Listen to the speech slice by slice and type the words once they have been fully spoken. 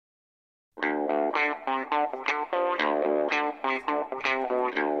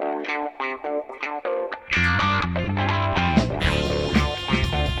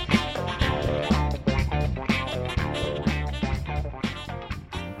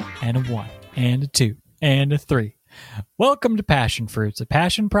and a 1 and a 2 and a 3. Welcome to Passion Fruits, a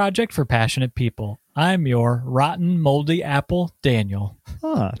passion project for passionate people. I'm your rotten, moldy apple, Daniel.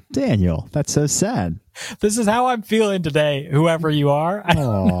 Daniel, that's so sad. This is how I'm feeling today, whoever you are. I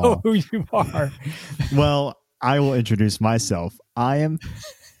don't know who you are. Well, I will introduce myself. I am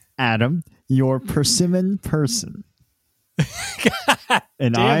Adam, your persimmon person.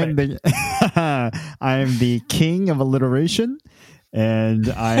 And I am the king of alliteration, and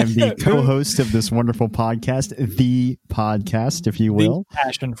I am the co-host of this wonderful podcast, the podcast, if you will. The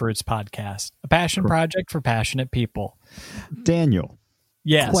Passion Fruits podcast, a passion project for passionate people. Daniel,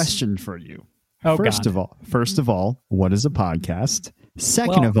 yes. Question for you. Oh, first of all, what is a podcast?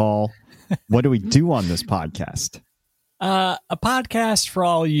 Second of all, what do we do on this podcast? A podcast for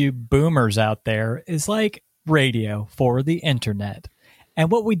all you boomers out there is like radio for the internet.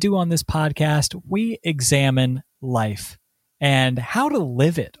 And what we do on this podcast, we examine life and how to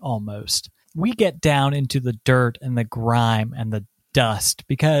live it almost. We get down into the dirt and the grime and the dust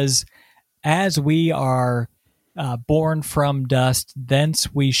because as we are born from dust,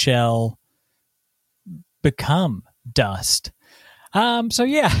 thence we shall become dust. So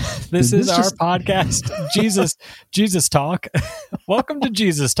yeah, this is our podcast, Jesus Talk. Welcome to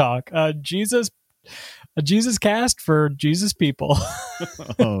Jesus Talk. A Jesus cast for Jesus people.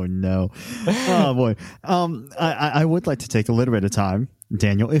 Oh no. Oh boy. I would like to take a little bit of time,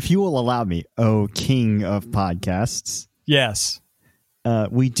 Daniel, if you will allow me, oh king of podcasts. Yes.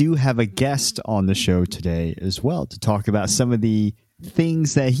 We do have a guest on the show today as well to talk about some of the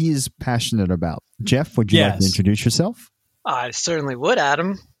things that he is passionate about. Jeff, would you like to introduce yourself? I certainly would,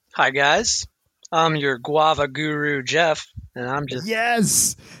 Adam. Hi, guys. I'm your guava guru, Jeff, and I'm just...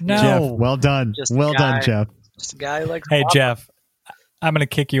 Yes! No. Jeff, well done. Well done, Jeff. Just a guy who likes Hey, guava. Jeff, I'm going to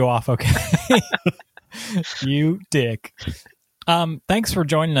kick you off, okay? You dick. Thanks for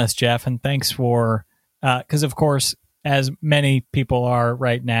joining us, Jeff, and thanks for... Because, of course, as many people are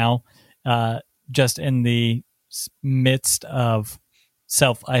right now, just in the midst of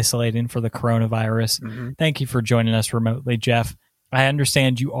self-isolating for the coronavirus. Mm-hmm. Thank you for joining us remotely, Jeff. I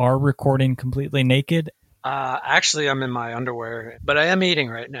understand you are recording completely naked. Actually, I'm in my underwear, but I am eating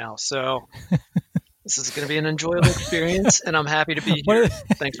right now, so this is going to be an enjoyable experience, and I'm happy to be here.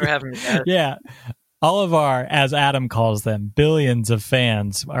 Thanks for having me, guys. Yeah. All of our, as Adam calls them, billions of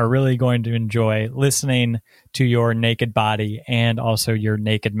fans are really going to enjoy listening to your naked body and also your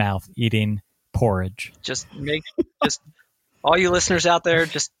naked mouth eating porridge. Just all you listeners out there,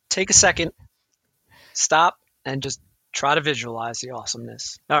 just take a second, stop, and just try to visualize the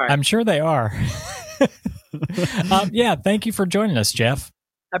awesomeness. All right. I'm sure they are. Yeah, thank you for joining us, Jeff.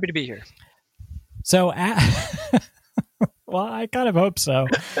 Happy to be here. So, well, I kind of hope so.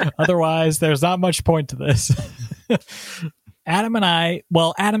 Otherwise, there's not much point to this. Adam,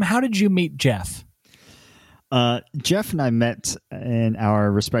 how did you meet Jeff? Jeff and I met in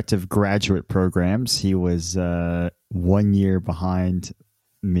our respective graduate programs. He was 1 year behind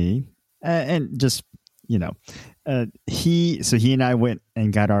me, and just he and I went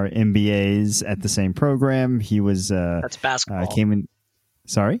and got our MBAs at the same program. He was that's basketball. Came in.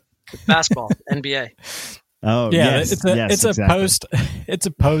 Sorry, basketball NBA. Oh yeah, yes, it's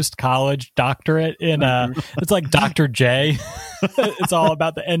a post college doctorate in it's like Dr. J. It's all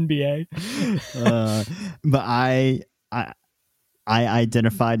about the NBA. But I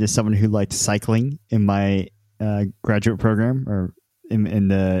identified as someone who liked cycling in my graduate program or in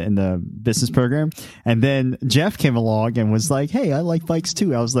the business program, and then Jeff came along and was like, "Hey, I like bikes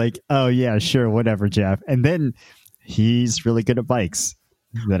too." I was like, "Oh yeah, sure, whatever, Jeff." And then he's really good at bikes.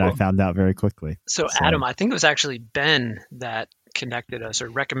 I found out very quickly. So Adam, I think it was actually Ben that connected us or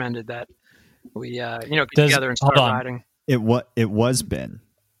recommended that we get together and start riding. It was Ben.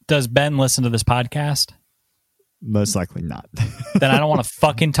 Does Ben listen to this podcast? Most likely not. Then I don't want to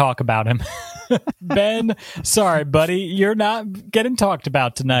fucking talk about him. Ben, sorry, buddy, you're not getting talked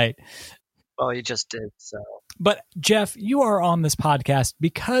about tonight. Well, you just did, so. But Jeff, you are on this podcast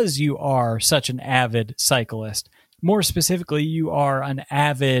because you are such an avid cyclist. More specifically, you are an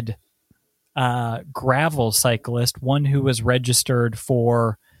avid gravel cyclist, one who was registered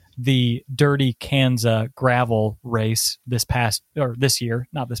for the Dirty Kanza gravel race this year.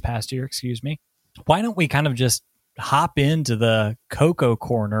 Why don't we kind of just hop into the Coco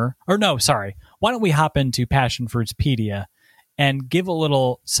Corner? Or no, sorry. Why don't we hop into Passion Fruitspedia and give a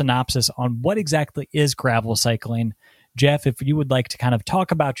little synopsis on what exactly is gravel cycling? Jeff, if you would like to kind of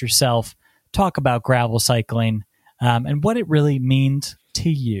talk about yourself, talk about gravel cycling, and what it really means to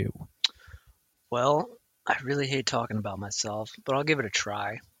you. Well, I really hate talking about myself, but I'll give it a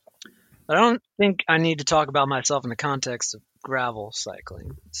try. I don't think I need to talk about myself in the context of gravel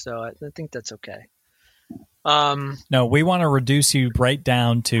cycling. So I think that's okay. No, we want to reduce you right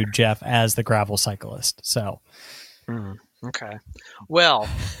down to Jeff as the gravel cyclist. So, okay. Well,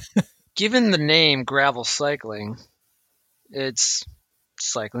 given the name gravel cycling, it's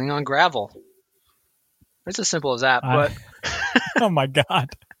cycling on gravel. It's as simple as that. But oh my God.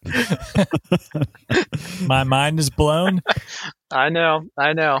 My mind is blown. I know.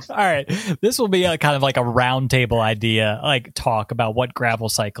 All right. This will be kind of like a roundtable idea, like talk about what gravel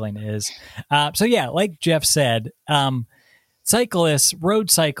cycling is. So yeah, like Jeff said, road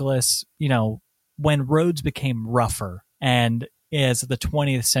cyclists, when roads became rougher and as the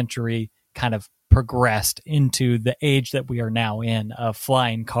 20th century kind of progressed into the age that we are now in of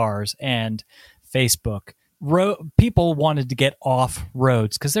flying cars and Facebook, people wanted to get off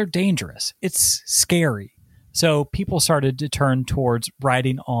roads because they're dangerous. It's scary. So people started to turn towards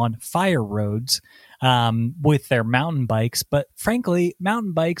riding on fire roads with their mountain bikes. But frankly,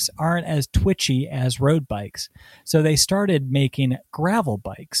 mountain bikes aren't as twitchy as road bikes. So they started making gravel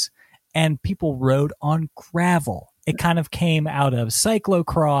bikes, and people rode on gravel. It kind of came out of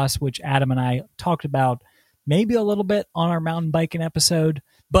cyclocross, which Adam and I talked about maybe a little bit on our mountain biking episode.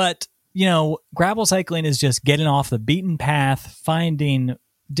 But, gravel cycling is just getting off the beaten path, finding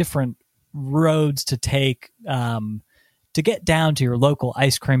different roads to take to get down to your local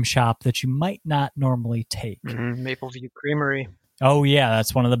ice cream shop that you might not normally take. Mapleview Creamery. Oh yeah,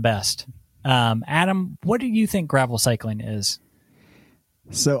 that's one of the best. Adam, what do you think gravel cycling is?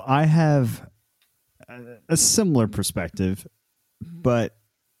 So I have a similar perspective, but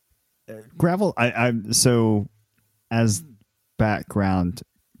gravel. So as background,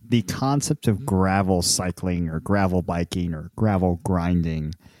 the concept of gravel cycling or gravel biking or gravel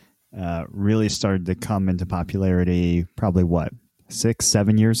grinding really started to come into popularity probably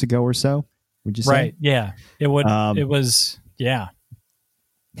 6-7 years ago or so, would you say? Right. Yeah. It was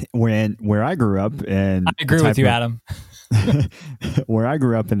where I grew up, and I agree with you, Adam. Where I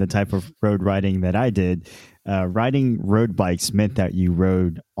grew up in the type of road riding that I did, riding road bikes meant that you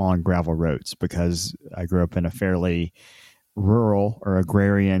rode on gravel roads, because I grew up in a fairly rural or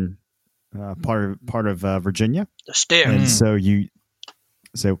agrarian part of Virginia. The sticks. And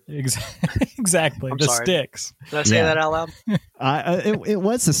exactly. I'm the sorry. Sticks. Did I say that out loud? It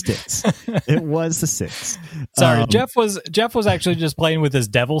was the Sticks. It was the Sticks. Sorry, Jeff was actually just playing with his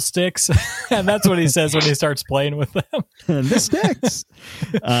devil sticks, and that's what he says when he starts playing with them. The Sticks.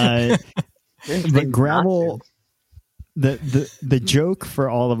 But gravel. The joke for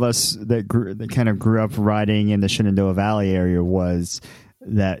all of us that kind of grew up riding in the Shenandoah Valley area was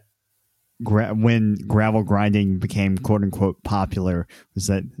that when gravel grinding became quote unquote popular, was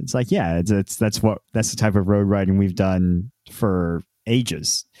that it's like, yeah, that's the type of road riding we've done for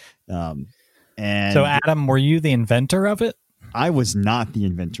ages. And so, Adam, were you the inventor of it? I was not the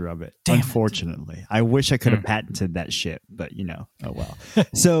inventor of it, unfortunately. I wish I could have patented that shit, but oh well.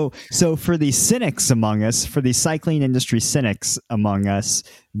 So for the cynics among us, for the cycling industry cynics among us,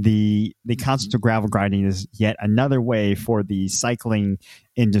 the concept of gravel grinding is yet another way for the cycling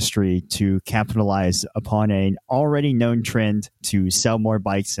industry to capitalize upon an already known trend to sell more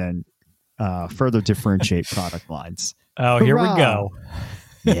bikes and further differentiate product lines. Oh, here we go.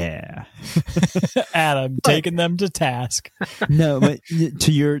 Yeah. Adam taking them to task. No, but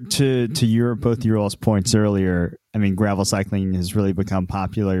to both your all's points earlier, I mean, gravel cycling has really become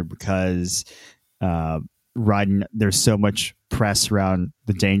popular because there's so much press around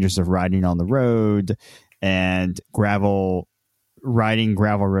the dangers of riding on the road, and riding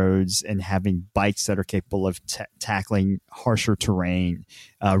gravel roads and having bikes that are capable of tackling harsher terrain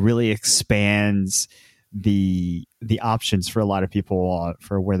really expands the options for a lot of people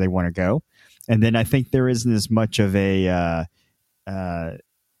for where they want to go. And then I think there isn't as much of it's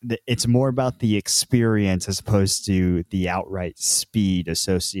more about the experience as opposed to the outright speed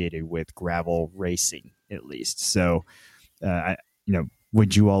associated with gravel racing, at least. So,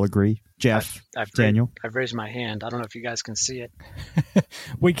 would you all agree, Jeff, Daniel? I've raised my hand. I don't know if you guys can see it.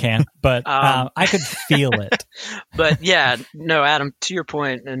 We can't, but I could feel it. But yeah, no, Adam, to your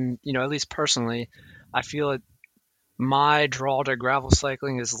point, and at least personally, I feel that my draw to gravel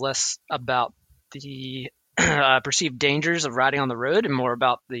cycling is less about the perceived dangers of riding on the road and more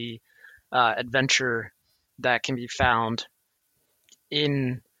about the adventure that can be found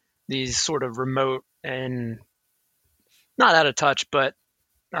in these sort of remote and not out of touch, but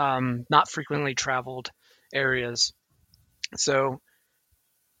not frequently traveled areas. So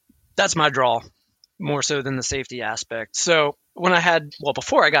that's my draw, more so than the safety aspect. So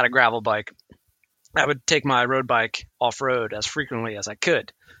before I got a gravel bike, I would take my road bike off-road as frequently as I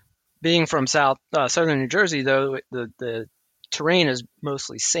could. Being from southern New Jersey, though, the terrain is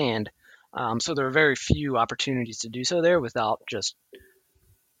mostly sand. So there are very few opportunities to do so there without just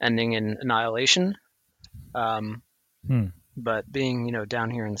ending in annihilation. But being, down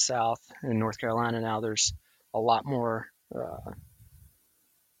here in the South, in North Carolina now, there's a lot more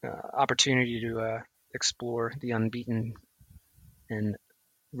opportunity to explore the unbeaten and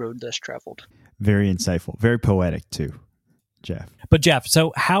road less traveled. Very insightful. Very poetic, too, Jeff. But Jeff,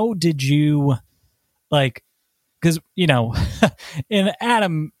 so how did you, because, in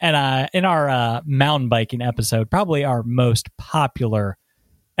Adam and I, in our mountain biking episode, probably our most popular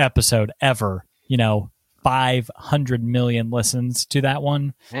episode ever, 500 million listens to that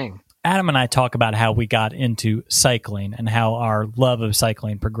one. Dang. Adam and I talk about how we got into cycling and how our love of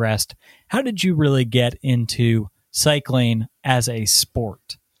cycling progressed. How did you really get into cycling as a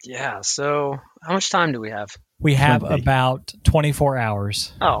sport? Yeah, so how much time do we have? We have about 24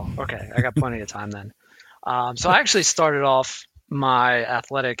 hours. Oh, okay. I got plenty of time then. So I actually started off my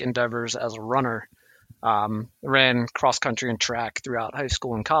athletic endeavors as a runner. Ran cross country and track throughout high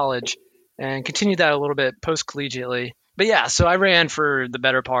school and college, and continued that a little bit post-collegiately. But yeah, so I ran for the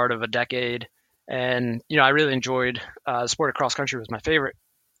better part of a decade, and I really enjoyed the sport of cross country was my favorite,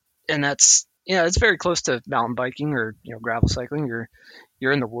 and that's it's very close to mountain biking or gravel cycling.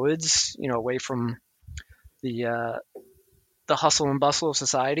 You're in the woods, away from the hustle and bustle of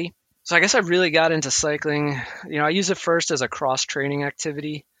society. So I guess I really got into cycling. I used it first as a cross training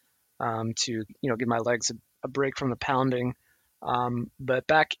activity to give my legs a break from the pounding. But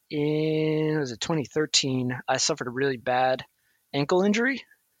back in 2013, I suffered a really bad ankle injury,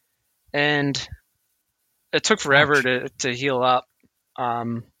 and it took forever to heal up.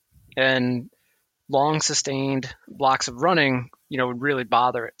 And long sustained blocks of running, would really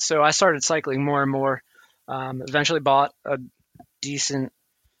bother it. So I started cycling more and more. Eventually bought a decent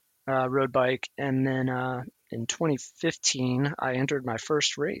road bike, and then in 2015 I entered my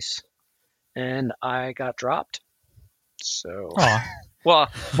first race, and I got dropped. So, well,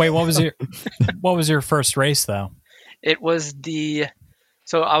 wait, what was your first race though? It was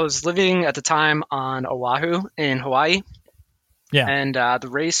so I was living at the time on Oahu in Hawaii. Yeah. And the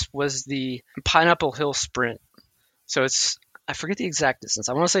race was the Pineapple Hill Sprint. So I forget the exact distance.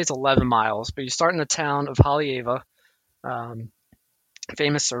 I want to say it's 11 miles, but you start in the town of Haleiwa,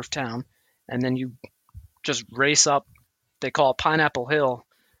 famous surf town, and then you just race up. They call it Pineapple Hill.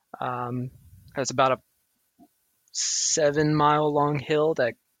 It's about a 7-mile long hill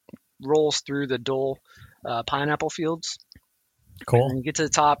that rolls through the Dole pineapple fields. Cool. And you get to the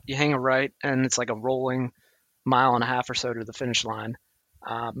top, you hang a right, and it's like a rolling 1.5 miles or so to the finish line.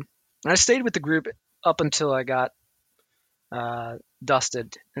 And I stayed with the group up until I got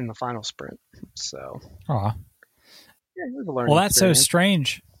dusted in the final sprint. So, yeah, it was a learning well, that's experience. so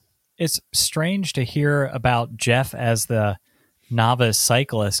strange. It's strange to hear about Jeff as the novice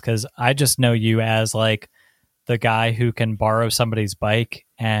cyclist, because I just know you as the guy who can borrow somebody's bike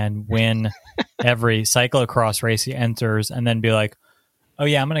and win every cyclocross race he enters, and then be like, "Oh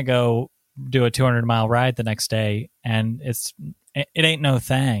yeah, I'm gonna go do a 200-mile ride the next day," and it ain't no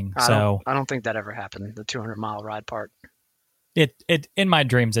thing. I don't think that ever happened. The 200-mile ride part. It in my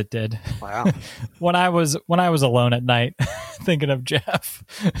dreams it did. Wow. when I was alone at night thinking of Jeff.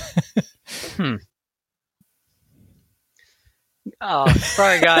 Oh,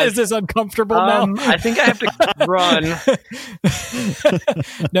 sorry guys. Is this uncomfortable now? I think I have to run.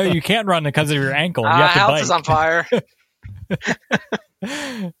 No, you can't run because of your ankle. You have to house bike. is on fire.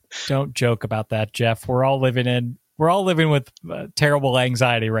 Don't joke about that, Jeff. We're all living with terrible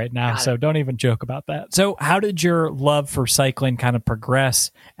anxiety right now, so don't even joke about that. So how did your love for cycling kind of progress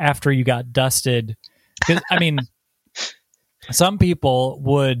after you got dusted? Because, some people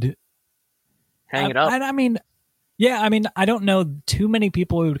would hang it up. I don't know too many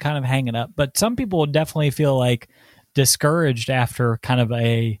people who would kind of hang it up, but some people would definitely feel discouraged after kind of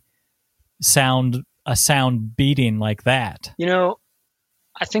a sound beating like that.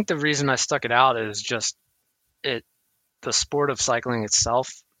 I think the reason I stuck it out is just the sport of cycling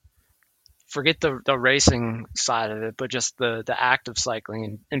itself. Forget the racing side of it, but just the act of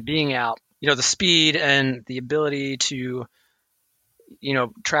cycling and being out, the speed and the ability to,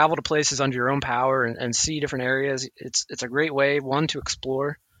 travel to places under your own power and see different areas. It's a great way, one, to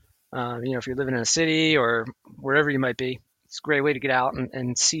explore. If you're living in a city or wherever you might be, it's a great way to get out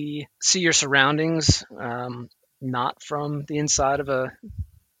and see your surroundings, not from the inside of a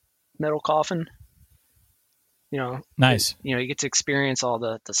metal coffin. Nice. You get to experience all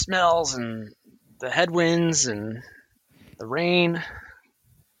the smells and the headwinds and the rain.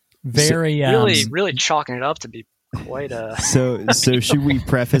 Very really chalking it up to be quite a. So should we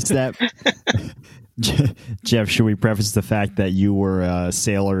preface that Jeff, should we preface the fact that you were a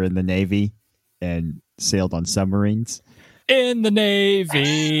sailor in the Navy and sailed on submarines? In the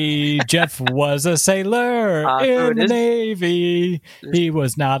Navy, Jeff was a sailor. In the Navy, he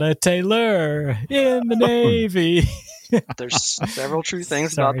was not a tailor. In the Navy. There's several true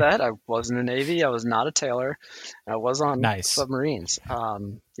things about that. I was in the Navy. I was not a tailor. I was on submarines.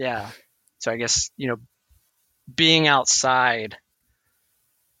 Yeah. So I guess, being outside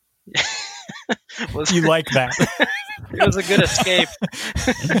you like that. It was a good escape.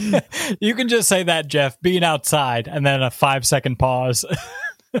 You can just say that, Jeff, being outside, and then a 5-second pause.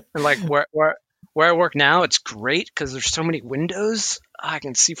 And like where I work now, it's great because there's so many windows. I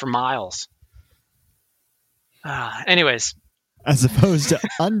can see for miles. Anyways. As opposed to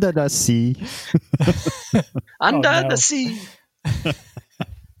under the sea. Under the sea.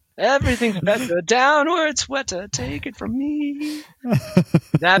 Everything's better down where it's wetter. Take it from me.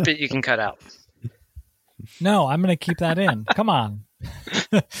 That bit you can cut out. No, I'm going to keep that in. Come on.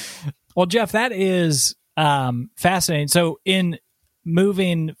 Well, Jeff, that is fascinating. So in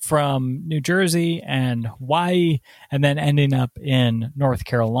moving from New Jersey and Hawaii and then ending up in North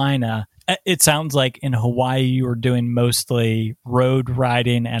Carolina, it sounds like in Hawaii you were doing mostly road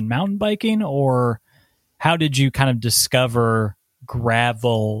riding and mountain biking, or how did you kind of discover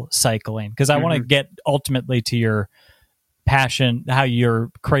gravel cycling? Because I want to get ultimately to your passion, how you're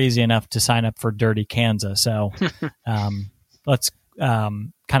crazy enough to sign up for Dirty Kansas. So let's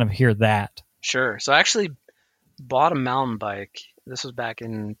kind of hear that. Sure. So I actually bought a mountain bike. This was back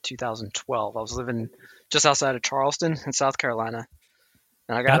in 2012. I was living just outside of Charleston in South Carolina.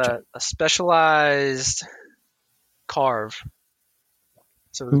 And I got a specialized Carve.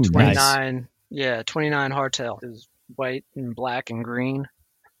 So it was 29, nice. Yeah, 29 hardtail. It was white and black and green.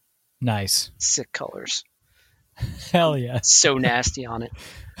 Nice. Sick colors. Hell yeah. So nasty on it.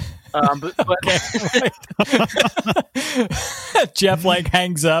 But Jeff like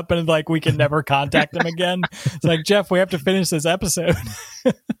hangs up and like we can never contact him again. It's like, Jeff, we have to finish this episode.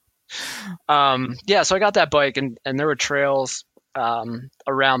 Yeah, so I got that bike and there were trails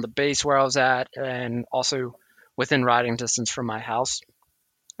around the base where I was at, and also within riding distance from my house.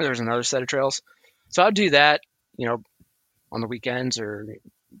 There was another set of trails. So I'd do that, on the weekends, or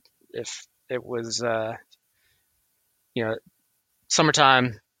if it was,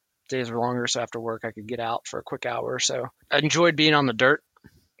 summertime, days were longer, so after work I could get out for a quick hour or so. I enjoyed being on the dirt.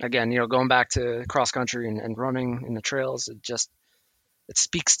 Again, going back to cross country and running in the trails, it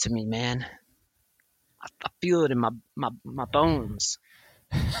speaks to me, man. I feel it in my bones.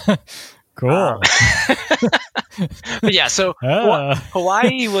 Cool. But yeah, so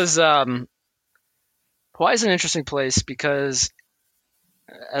Hawaii was Hawaii's an interesting place because,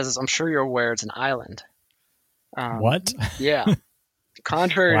 as I'm sure you're aware, it's an island. What? Yeah.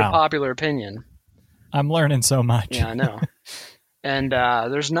 Contrary to popular opinion. I'm learning so much. Yeah, I know. And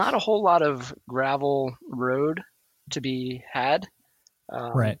there's not a whole lot of gravel road to be had.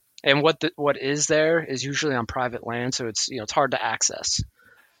 Right. And what is there is usually on private land, so it's hard to access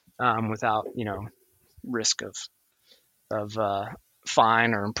without risk of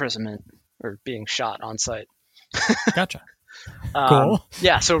fine or imprisonment or being shot on site. Gotcha. Cool.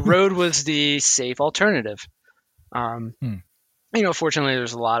 Yeah, so road was the safe alternative. Fortunately,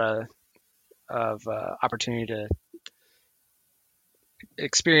 there's a lot of opportunity to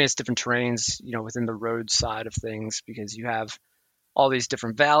experience different terrains, within the road side of things, because you have all these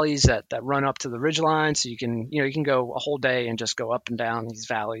different valleys that run up to the ridgeline. So you can go a whole day and just go up and down these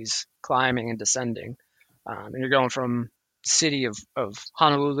valleys, climbing and descending. And you're going from city of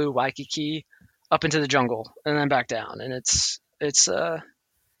Honolulu, Waikiki, up into the jungle and then back down. And it's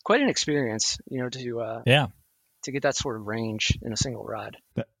quite an experience, to get that sort of range in a single ride.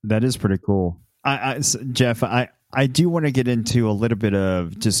 That is pretty cool. Jeff, I do want to get into a little bit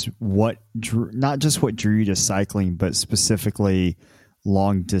of just not just what drew you to cycling, but specifically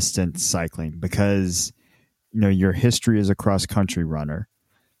long distance cycling, because your history as a cross country runner,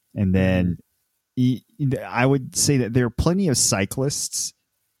 and then I would say that there are plenty of cyclists,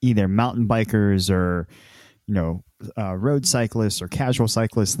 either mountain bikers or road cyclists or casual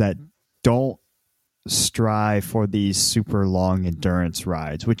cyclists, that don't strive for these super long endurance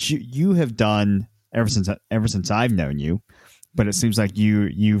rides, which you have done ever since I've known you. But it seems like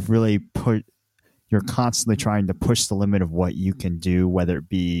you've really you're constantly trying to push the limit of what you can do, whether it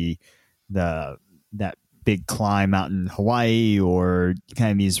be that big climb out in Hawaii or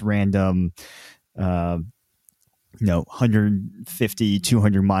kind of these random 150,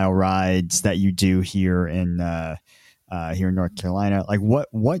 200 mile rides that you do here in North Carolina. Like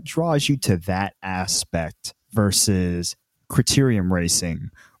what draws you to that aspect versus criterium racing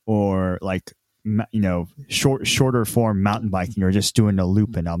or like shorter form mountain biking or just doing a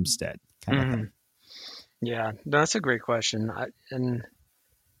loop in Umstead kind of thing? Yeah, no, that's a great question. And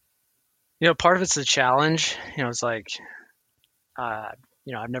part of it's the challenge. It's like, I've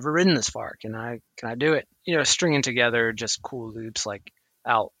never ridden this far. Can I do it? Stringing together just cool loops like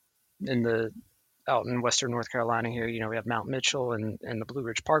out in Western North Carolina here. We have Mount Mitchell and the Blue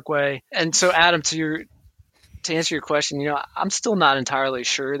Ridge Parkway. And so, Adam, to answer your question, I'm still not entirely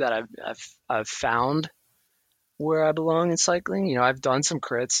sure that I've found where I belong in cycling. I've done some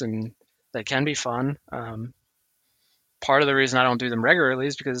crits and they can be fun. Part of the reason I don't do them regularly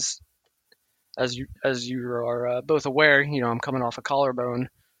is because, as you are both aware, I'm coming off a collarbone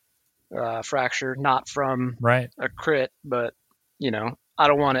fracture, not from a crit, but I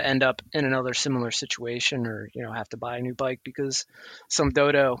don't want to end up in another similar situation or have to buy a new bike because some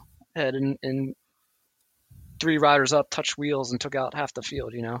dodo had in 3 riders up touched wheels and took out half the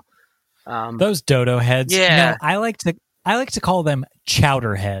field. Those dodo heads. Yeah, I like to call them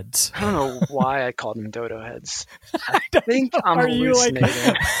chowder heads. I don't know why I called them dodo heads. I think I'm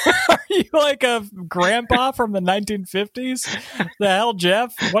hallucinating. Are you like a grandpa from the 1950s? The hell,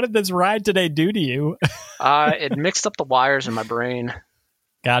 Jeff? What did this ride today do to you? It mixed up the wires in my brain.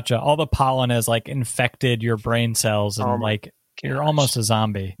 Gotcha. All the pollen has infected your brain cells and you're almost a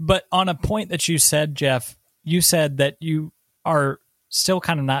zombie. But on a point that you said, Jeff, you said that you are still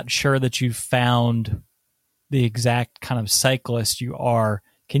kind of not sure that you've found the exact kind of cyclist you are.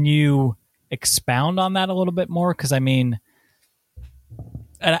 Can you expound on that a little bit more? Because I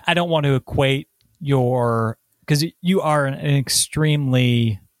don't want to equate because you are an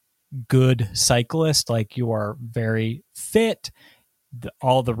extremely good cyclist. Like, you are very fit.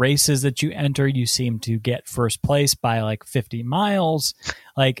 All the races that you enter, you seem to get first place by 50 miles.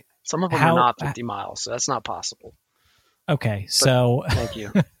 Like, some of them are not 50 miles, so that's not possible. Okay, so thank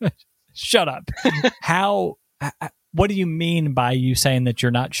you. Shut up. What do you mean by you saying that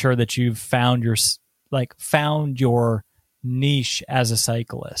you're not sure that you've found your niche as a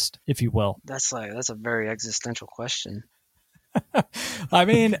cyclist, if you will? That's a very existential question.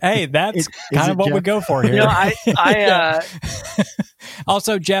 Hey, that's kind of what we go for here.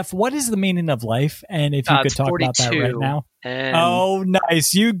 Also, Jeff, what is the meaning of life? And if you could talk about that right now. Oh,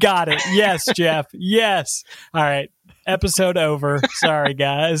 nice. You got it. Yes, Jeff. Yes. All right. Episode over. Sorry,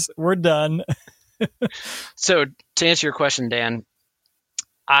 guys. We're done. So, to answer your question, Dan,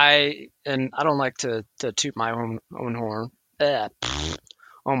 I don't like to toot my own horn. Oh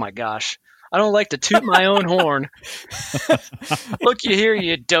my gosh. I don't like to toot my own horn. Look, you here,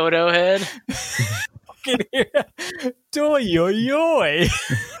 you dodo head. Look here. Doy-oy-oy.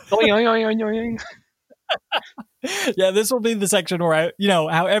 Yeah, this will be the section where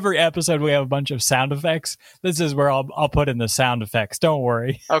how every episode we have a bunch of sound effects. This is where I'll put in the sound effects. Don't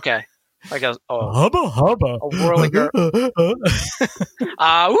worry. Okay. Like hubba hubba. A whirly girl.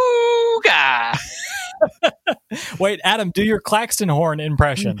 Awooga. Wait, Adam, do your Claxton horn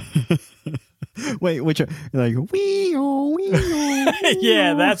impression. Wait, which like wee-oh, wee-oh.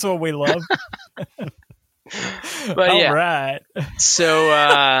 Yeah, that's what we love. But all right. So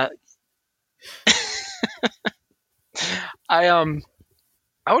I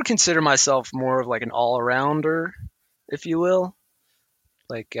would consider myself more of an all-arounder, if you will.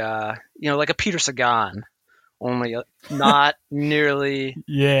 Like a Peter Sagan, only not nearly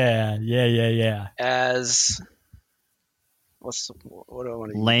as what do I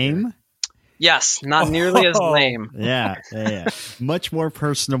want to lame? Use? Yes, not nearly as lame. Yeah. Much more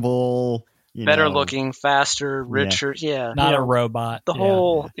personable, better looking, faster, richer. Yeah. Not a robot. The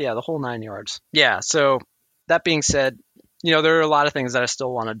whole 9 yards. Yeah. So that being said, there are a lot of things that I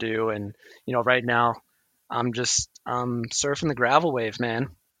still want to do, and right now I'm surfing the gravel wave, man,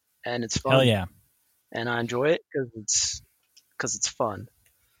 and it's fun. Hell yeah. And I enjoy it because it's fun.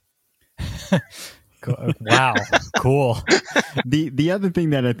 Wow, cool. The other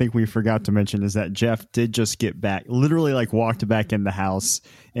thing that I think we forgot to mention is that Jeff did just get back, literally walked back in the house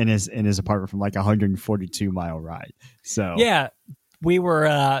in his apartment from 142-mile ride. So yeah, we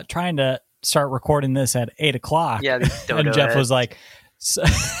were trying to start recording this at 8:00. Yeah, and Jeff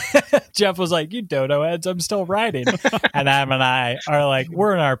was like, "You dodo heads, I'm still riding." And Adam and I are like,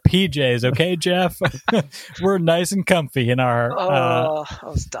 "We're in our PJs, okay, Jeff? We're nice and comfy in our I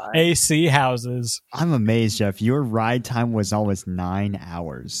was dying. AC houses." I'm amazed, Jeff. Your ride time was almost 9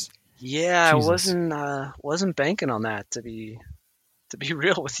 hours. Yeah, Jesus. I wasn't banking on that, to be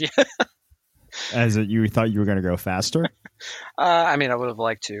real with you. As you thought you were going to go faster? I would have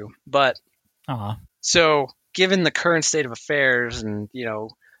liked to, but so given the current state of affairs and the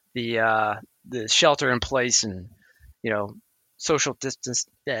shelter in place and social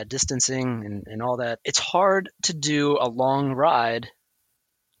distancing and all that, it's hard to do a long ride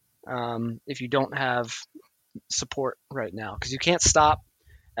if you don't have support right now, because you can't stop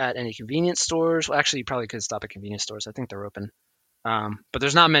at any convenience stores. Well, actually, you probably could stop at convenience stores. I think they're open, but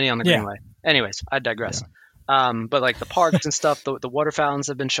there's not many on the Yeah. Greenway. Anyways, I digress. But like the parks and stuff, the water fountains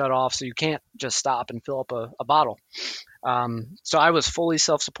have been shut off, so you can't just stop and fill up a bottle. So I was fully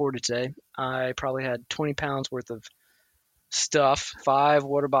self-supported today. I probably had 20 pounds worth of stuff, 5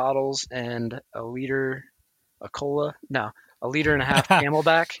 water bottles and a liter of cola. No, a liter and a half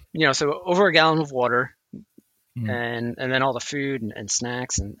Camelback. So over a gallon of water, and then all the food and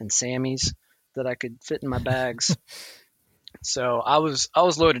snacks and Sammy's that I could fit in my bags. So I was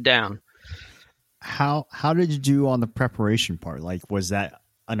loaded down. How did you do on the preparation part? Like, was that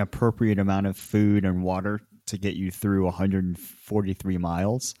an appropriate amount of food and water to get you through 143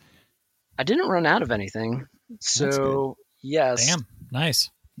 miles? I didn't run out of anything. So yes. Damn, nice.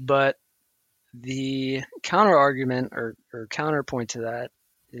 But the counter argument or counterpoint to that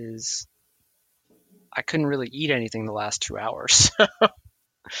is I couldn't really eat anything the last 2 hours.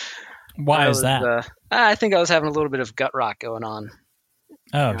 Why is that? I think I was having a little bit of gut rot going on.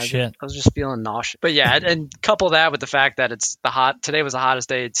 Oh, shit. I was just feeling nauseous. But yeah, and couple that with the fact that today was the hottest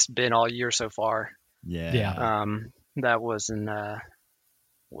day it's been all year so far. Yeah. That wasn't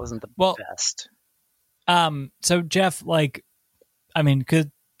the best. So Jeff, because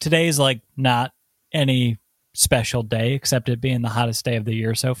today's not any special day except it being the hottest day of the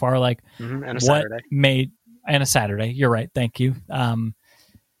year so far. And a Saturday. And a Saturday. You're right. Thank you.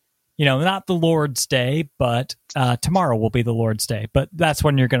 Not the Lord's Day, but tomorrow will be the Lord's Day. But that's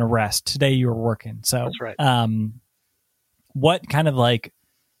when you're going to rest. Today you were working. So that's right. What kind of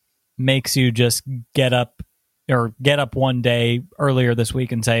makes you just get up one day earlier this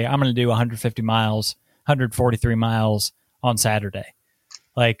week and say, I'm going to do 150 miles, 143 miles on Saturday?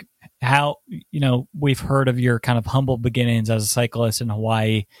 How, we've heard of your kind of humble beginnings as a cyclist in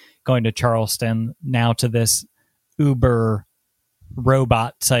Hawaii, going to Charleston, now to this Uber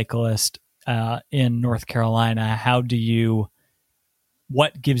robot cyclist in North Carolina.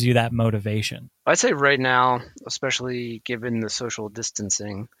 What gives you that motivation? I'd say right now, especially given the social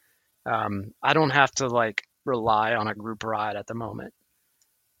distancing, I don't have to rely on a group ride at the moment.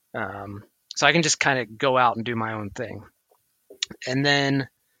 So I can just kind of go out and do my own thing. And then,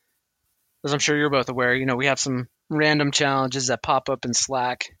 as I'm sure you're both aware, we have some random challenges that pop up in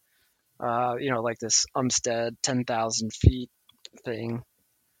Slack, like this Umstead 10,000 feet thing,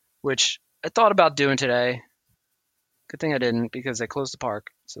 which I thought about doing today. Good thing I didn't, because they closed the park.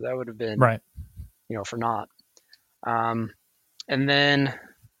 So that would have been, right, for naught. And then,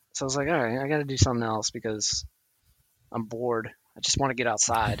 so I was like, all right, I got to do something else because I'm bored. I just want to get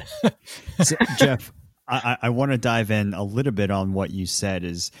outside. So, Jeff, I want to dive in a little bit on what you said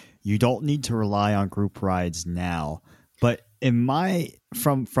is you don't need to rely on group rides now. But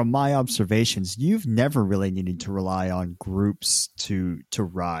from my observations, you've never really needed to rely on groups to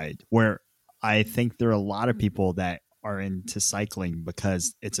ride, where I think there are a lot of people that are into cycling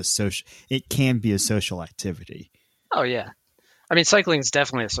because it can be a social activity. Oh yeah. I mean, cycling is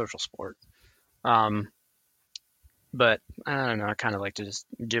definitely a social sport. But I don't know, I kind of like to just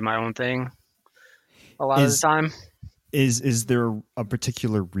do my own thing a lot of the time. Is there a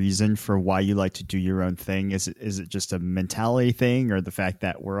particular reason for why you like to do your own thing? Is it just a mentality thing, or the fact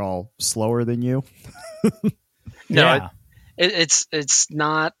that we're all slower than you? No, yeah. It's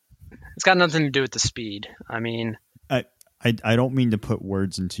not. It's got nothing to do with the speed. I mean, I don't mean to put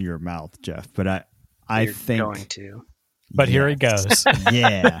words into your mouth, Jeff, but I think going to. But here he goes.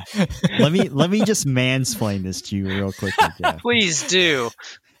 Yeah. Let me just mansplain this to you real quickly, Jeff. Please do.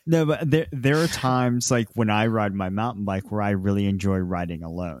 No, but there are times when I ride my mountain bike where I really enjoy riding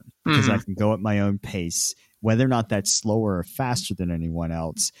alone because I can go at my own pace, whether or not that's slower or faster than anyone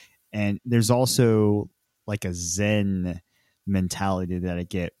else. And there's also a Zen mentality that I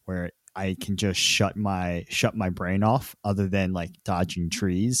get where I can just shut my brain off, other than dodging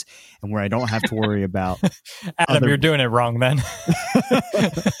trees, and where I don't have to worry about. Adam, you're doing it wrong then.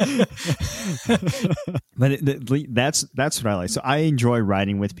 But that's what I like. So I enjoy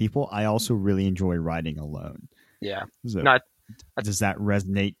riding with people. I also really enjoy riding alone. Yeah. So, No, does that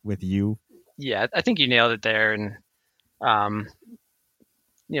resonate with you? Yeah, I think you nailed it there, and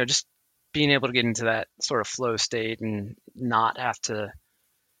just being able to get into that sort of flow state and not have to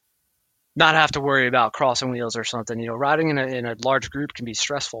worry about crossing wheels or something. Riding in a large group can be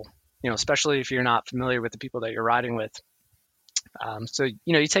stressful, especially if you're not familiar with the people that you're riding with. So,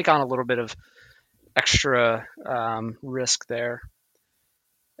 you take on a little bit of extra risk there.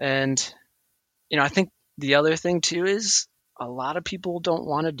 And, I think the other thing too is a lot of people don't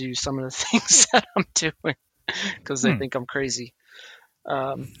want to do some of the things that I'm doing because they think I'm crazy.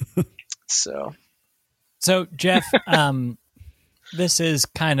 So Jeff, this is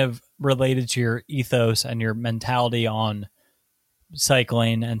kind of related to your ethos and your mentality on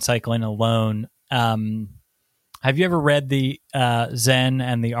cycling and cycling alone. Have you ever read the Zen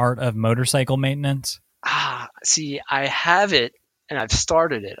and the Art of Motorcycle Maintenance? See, I have it and I've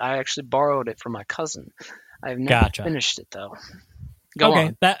started it. I actually borrowed it from my cousin. I've never finished it though. Go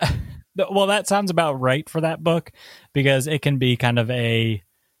on. That sounds about right for that book, because it can be kind of a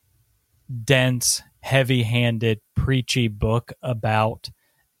dense, heavy-handed, preachy book about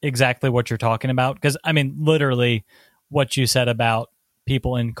exactly what you're talking about. Because, I mean, literally what you said about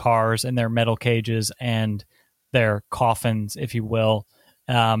people in cars and their metal cages and their coffins, if you will,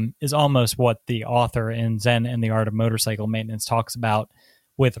 is almost what the author in Zen and the Art of Motorcycle Maintenance talks about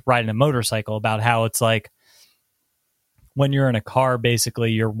with riding a motorcycle, about how it's like when you're in a car,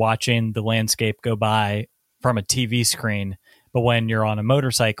 basically you're watching the landscape go by from a TV screen. But when you're on a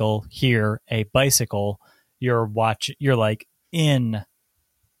motorcycle, here, a bicycle, you're like in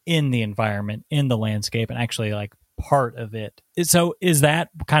the environment, in the landscape, and actually like part of it. So is that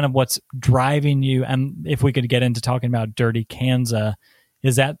kind of what's driving you? And if we could get into talking about Dirty Kanza,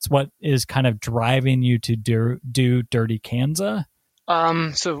 is that what is kind of driving you to do Dirty Kanza?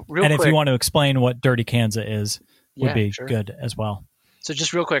 So real and quick, if you want to explain what Dirty Kanza is, would be sure. good as well. So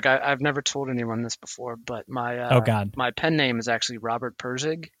just real quick, I've never told anyone this before, but my my pen name is actually Robert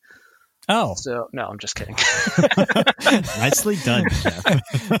Perzig. Oh. So no, I'm just kidding. Nicely done,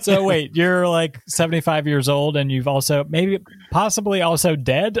 Jeff. So wait, you're like 75 years old and you've also possibly also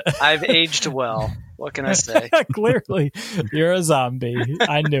dead? I've aged well. What can I say? Clearly, you're a zombie.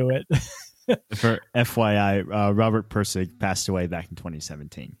 I knew it. For FYI, Robert Persig passed away back in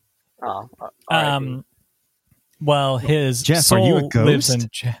 2017. Oh, well, his Jeff, soul are you a ghost? lives in.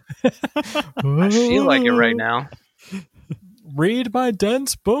 I feel like it right now. Read my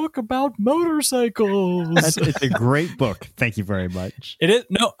dense book about motorcycles. It's a great book. Thank you very much. It is.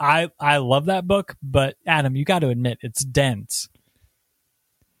 No, I love that book, but Adam, you got to admit it's dense.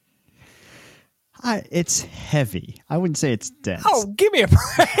 It's heavy. I wouldn't say it's dense. Oh, give me a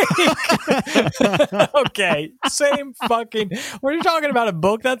break. Okay, same fucking. When you're talking about a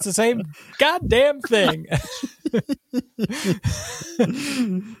book, that's the same goddamn thing.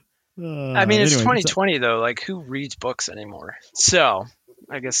 I mean, it's 2020 though. Like, who reads books anymore? So,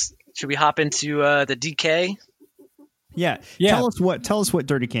 I guess should we hop into the DK? Yeah. Tell us what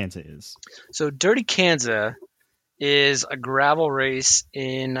Dirty Kanza is. So, Dirty Kanza is a gravel race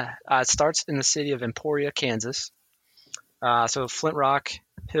it starts in the city of Emporia, Kansas. So Flint Rock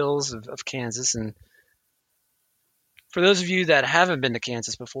Hills of Kansas. And for those of you that haven't been to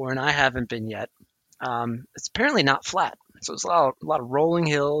Kansas before, and I haven't been yet, it's apparently not flat. So it's a lot of rolling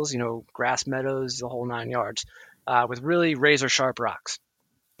hills, grass meadows, the whole 9 yards, with really razor sharp rocks.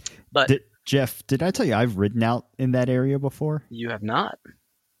 But Jeff, did I tell you I've ridden out in that area before? You have not.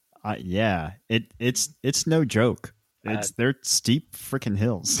 Yeah, it's no joke. They're steep freaking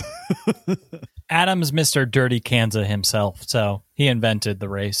hills. Adam's Mr. Dirty Kanza himself, so he invented the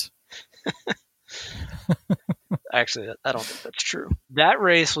race. Actually, I don't think that's true. That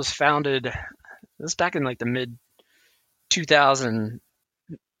race was founded. This was back in like the mid 2000,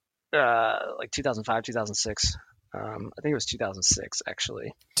 like 2005, 2006. I think it was 2006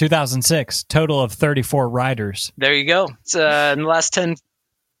 actually. 2006, total of 34 riders. There you go. It's in the last 10.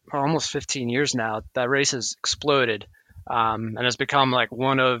 Almost 15 years now, that race has exploded and has become like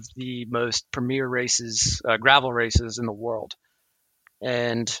one of the most premier races, gravel races in the world.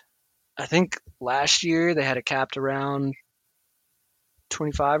 And I think last year they had it capped around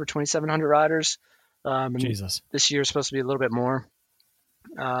 25 or 2,700 riders. Jesus. This year is supposed to be a little bit more.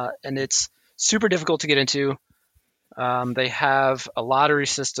 And it's super difficult to get into. They have a lottery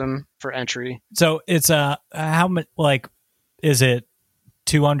system for entry. So it's how much, like, is it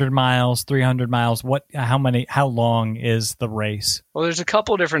 200 miles, 300 miles? How long is the race? Well, there's a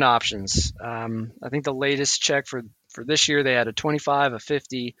couple different options. I think the latest check for this year, they had a 25, a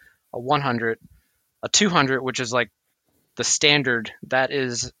 50, a 100, a 200, which is like the standard. That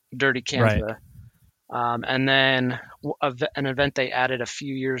is Dirty Kanza. Right. And then an event they added a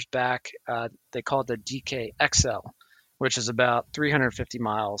few years back, they called the DK XL, which is about 350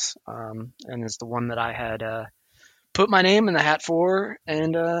 miles, and is the one that I had put my name in the hat for,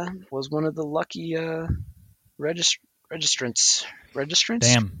 and was one of the lucky registrants. Damn.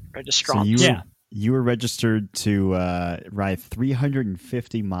 Registrants. So you were registered to ride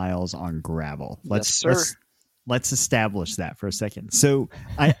 350 miles on gravel. Yes, sir. let's establish that for a second. So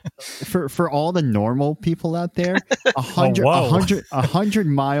for all the normal people out there, 100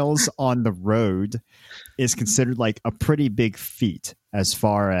 miles on the road is considered like a pretty big feat as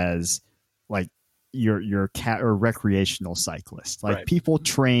far as like your cat or recreational cyclist. Like people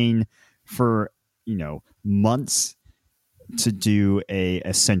train for, months to do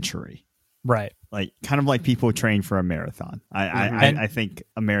a century. Right. Like kind of like people train for a marathon. I think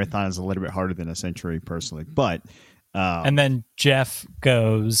a marathon is a little bit harder than a century personally, but and then Jeff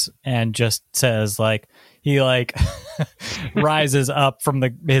goes and just says like he like rises up from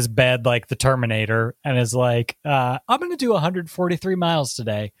his bed like the Terminator and is like, I'm going to do 143 miles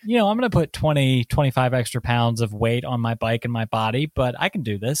today. I'm going to put 25 extra pounds of weight on my bike and my body, but I can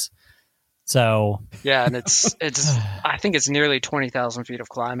do this. So yeah, and it's I think it's nearly 20,000 feet of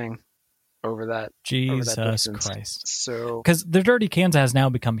climbing over that. Jesus Christ. So because the Dirty Kansas has now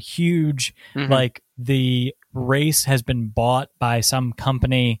become huge. Like the race has been bought by some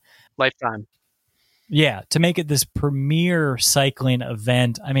company. Lifetime. Yeah, to make it this premier cycling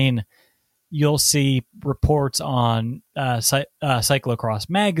event. I mean, you'll see reports on Cyclocross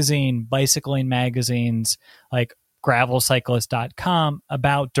Magazine, bicycling magazines, like gravelcyclist.com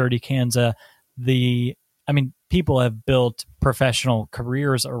about Dirty Kansas. People have built professional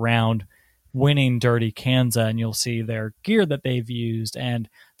careers around winning Dirty Kansas, and you'll see their gear that they've used and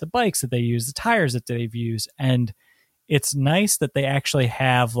the bikes that they use, the tires that they've used. And it's nice that they actually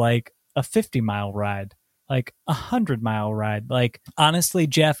have like a 50-mile ride, like a 100-mile ride. Like, honestly,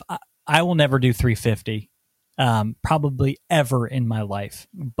 Jeff, I will never do 350 probably ever in my life,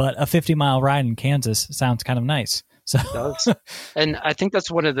 but a 50-mile ride in Kansas sounds kind of nice. So it does. And I think that's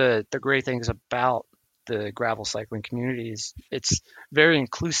one of the great things about the gravel cycling community is it's very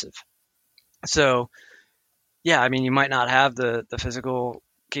inclusive. So yeah, I mean, you might not have the physical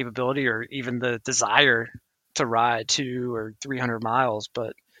capability or even the desire to ride 200 or 300 miles,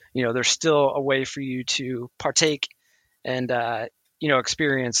 but there's still a way for you to partake and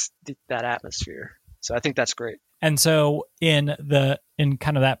experience that atmosphere. So I think that's great. And so in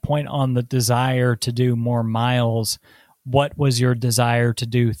kind of that point on the desire to do more miles, what was your desire to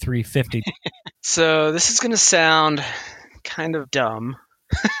do 350? So this is going to sound kind of dumb.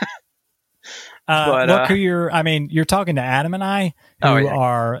 You're talking to Adam and I, who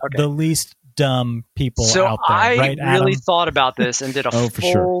are the least dumb people out there. Right, I really Adam? thought about this and did a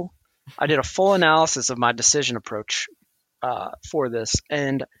sure. I did a full analysis of my decision approach for this.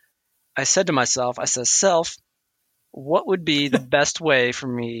 And I said to myself, self, what would be the best way for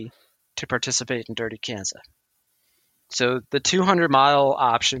me to participate in Dirty Kansas? So the 200-mile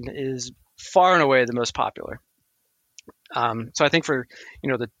option is far and away the most popular. So I think for,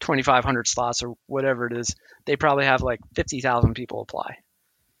 the 2,500 slots or whatever it is, they probably have like 50,000 people apply.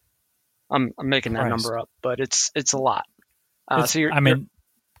 I'm making that number up, but it's a lot. You're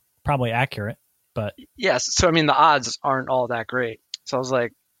probably accurate, but yes. So, the odds aren't all that great. So I was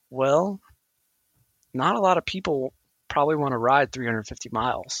like, well, not a lot of people probably want to ride 350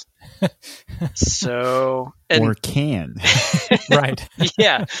 miles. Or can. Right.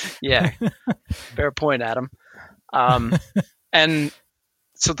 Yeah. Fair point, Adam. And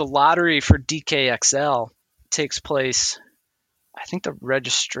so the lottery for DKXL takes place, I think the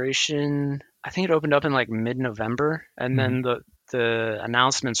registration, it opened up in like mid-November, and then the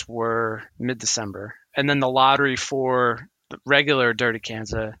announcements were mid-December. And then the lottery for the regular Dirty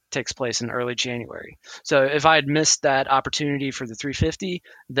Kansas takes place in early January. So if I had missed that opportunity for the 350,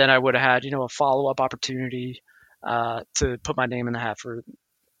 then I would have had, a follow-up opportunity to put my name in the hat for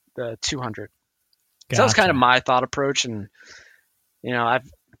the 200. Gotcha. So that was kind of my thought approach. And,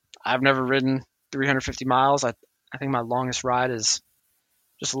 I've never ridden 350 miles. I think my longest ride is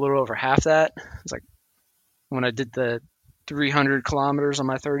just a little over half that. It's like when I did the 300 kilometers on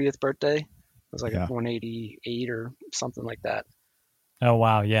my 30th birthday, it was like 188 or something like that. Oh,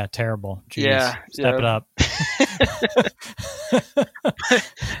 wow. Yeah. Terrible. Jeez. Yeah. Step it up.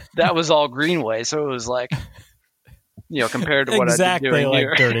 That was all Greenway. So it was like, compared to what I've been doing like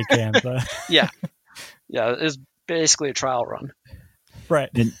here. Dirty Kansas. Yeah. Yeah. It was basically a trial run. Right.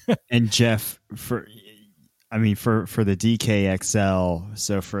 And Jeff, for the DKXL,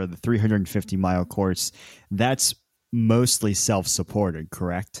 so for the 350-mile course, that's mostly self-supported,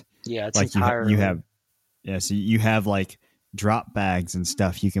 correct? Yeah, it's like entirely. So you have like drop bags and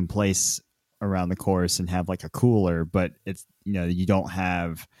stuff you can place around the course and have like a cooler, but it's you don't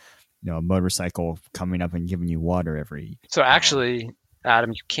have a motorcycle coming up and giving you water every. So actually,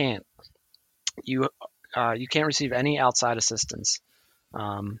 Adam, you can't. You can't receive any outside assistance.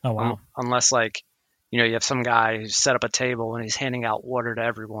 Oh wow! Unless like you have some guy who's set up a table and he's handing out water to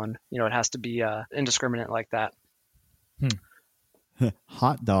everyone. It has to be indiscriminate like that.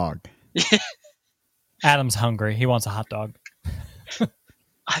 Hot dog. Adam's hungry. He wants a hot dog.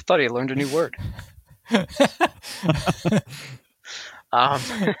 I thought he learned a new word.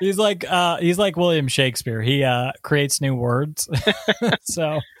 He's like William Shakespeare. He creates new words.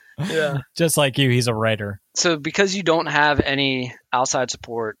 So Yeah. just like you, he's a writer. So because you don't have any outside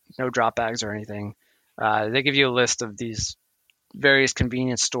support, no drop bags or anything, they give you a list of these various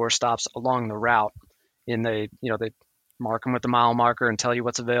convenience store stops along the route, and they mark them with the mile marker and tell you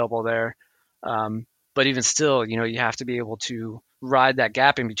what's available there. But even still, you have to be able to ride that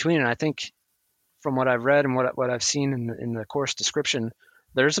gap in between. And I think from what I've read and what I've seen in the course description,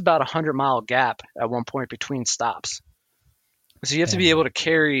 there's about 100-mile gap at one point between stops. So you have to be able to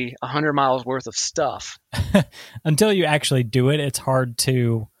carry 100 miles worth of stuff. Until you actually do it, it's hard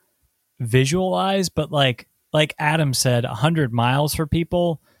to visualize. But like Adam said, 100 miles for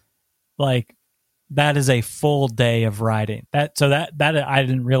people, like that is a full day of riding. That I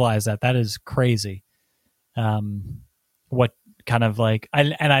didn't realize that. That is crazy. What kind of like I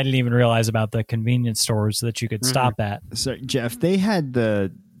didn't even realize about the convenience stores that you could stop at. So Jeff, they had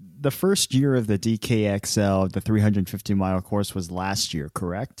the first year of the DKXL, the 350-mile course was last year,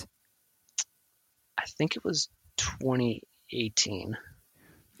 correct? I think it was 2018.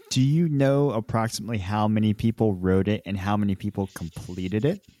 Do you know approximately how many people rode it and how many people completed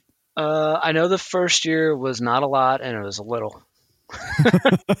it? I know the first year was not a lot and it was a little.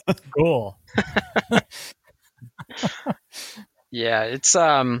 Cool. Yeah, it's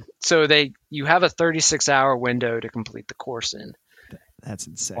so you have a 36-hour window to complete the course in. That's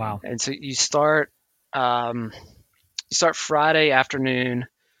insane. Wow. And so you start Friday afternoon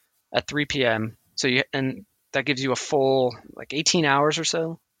at 3 p.m. And that gives you a full like 18 hours or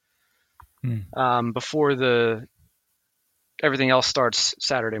so before everything else starts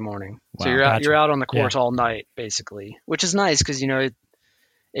Saturday morning. Wow, so you're out on the course all night basically, which is nice because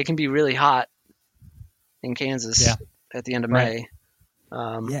it can be really hot in Kansas at the end of May.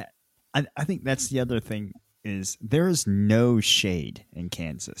 I think that's the other thing is there is no shade in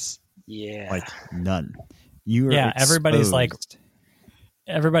Kansas. Yeah. Like none. You are exposed.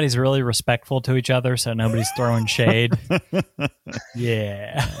 Everybody's really respectful to each other, so nobody's throwing shade.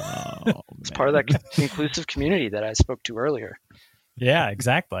 Yeah. It's part of that inclusive community that I spoke to earlier. Yeah,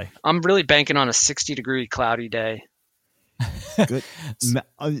 exactly. I'm really banking on a 60-degree cloudy day. Good.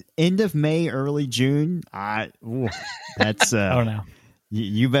 End of May, early June. That's oh no.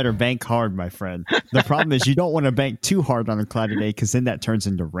 You better bank hard, my friend. The problem is you don't want to bank too hard on a cloudy day because then that turns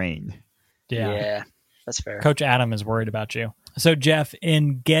into rain. Yeah, that's fair. Coach Adam is worried about you. So Jeff,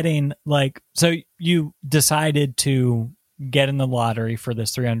 in getting so you decided to get in the lottery for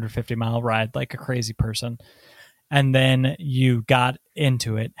this 350-mile ride like a crazy person, and then you got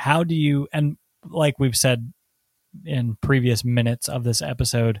into it. How do you, and like we've said in previous minutes of this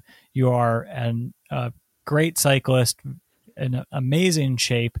episode, you are a great cyclist, in amazing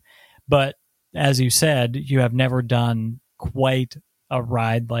shape, but as you said, you have never done quite a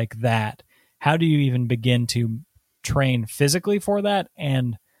ride like that. How do you even begin to train physically for that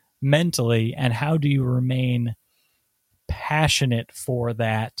and mentally, and how do you remain passionate for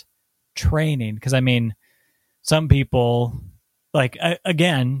that training? Because some people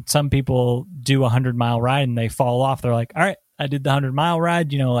some people do 100-mile ride and they fall off. They're like, all right, I did the 100-mile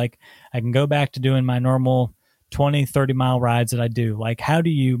ride, I can go back to doing my normal 20, 30-mile rides that I do. Like, how do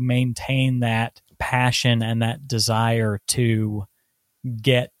you maintain that passion and that desire to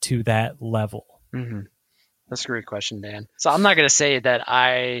get to that level? Mm-hmm. That's a great question, Dan. So I'm not going to say that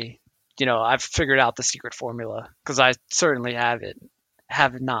I've figured out the secret formula, because I certainly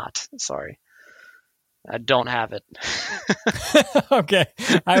have not. Sorry. I don't have it. Okay.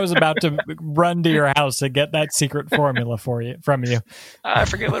 I was about to run to your house to get that secret formula from you. I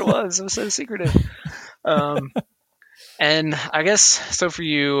forget what it was. It was so secretive. And I guess, so for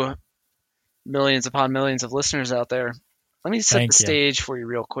you millions upon millions of listeners out there, let me set the stage for you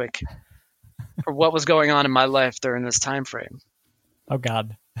real quick for what was going on in my life during this time frame. Oh,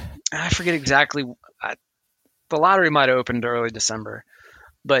 God. I forget exactly. The lottery might have opened early December,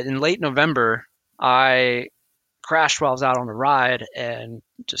 but in late November, I crashed while I was out on the ride and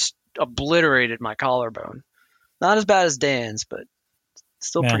just obliterated my collarbone. Not as bad as Dan's, but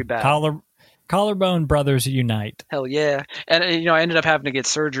still pretty bad. Collarbone brothers unite. Hell yeah. And, I ended up having to get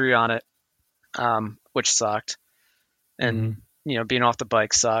surgery on it, which sucked. And, being off the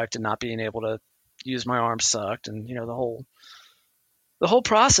bike sucked, and not being able to use my arm sucked. And, the whole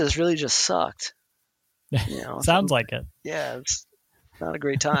process really just sucked. Sounds like it. Yeah, it's not a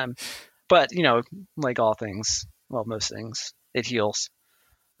great time. But, like all things, well, most things, it heals.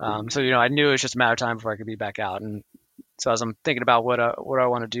 So, I knew it was just a matter of time before I could be back out. And so as I'm thinking about what I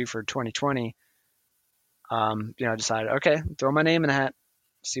want to do for 2020, I decided, okay, throw my name in the hat,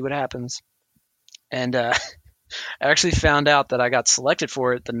 see what happens. And I actually found out that I got selected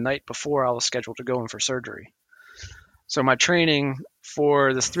for it the night before I was scheduled to go in for surgery. So my training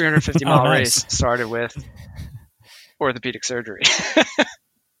for this 350-mile race started with orthopedic surgery.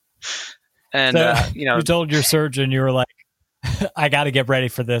 And, so, you told your surgeon, you were like, I got to get ready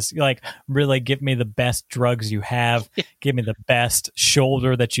for this. Like, really give me the best drugs you have. Give me the best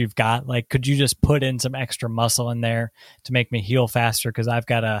shoulder that you've got. Like, could you just put in some extra muscle in there to make me heal faster? Because I've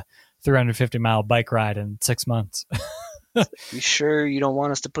got a 350-mile bike ride in 6 months. You sure you don't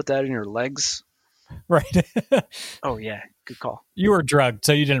want us to put that in your legs? Right. Oh, yeah. Good call. You were drugged,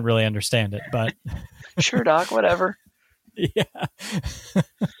 so you didn't really understand it, but sure, doc, whatever. Yeah.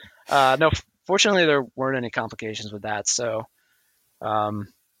 No, fortunately, there weren't any complications with that. So,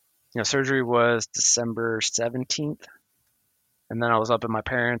 surgery was December 17th. And then I was up at my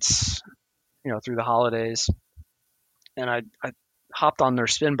parents', through the holidays. And I hopped on their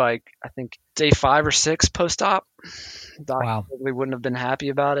spin bike, I think day 5 or 6 post-op. Doc probably wouldn't have been happy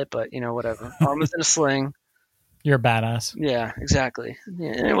about it, but, whatever. Arm was in a sling. You're a badass. Yeah, exactly.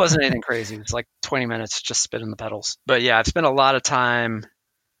 Yeah, and it wasn't anything crazy. It was like 20 minutes just spinning the pedals. But yeah, I've spent a lot of time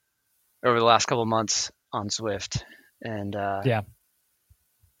over the last couple of months on Zwift. And,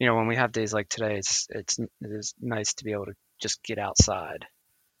 when we have days like today, it is nice to be able to just get outside.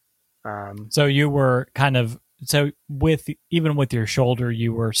 So you were even with your shoulder,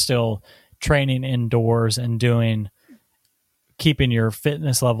 you were still training indoors and keeping your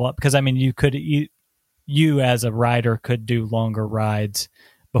fitness level up. Because I mean, you as a rider could do longer rides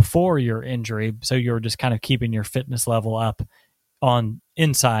before your injury. So you were just kind of keeping your fitness level up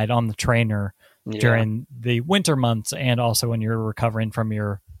inside on the trainer during the winter months, and also when you're recovering from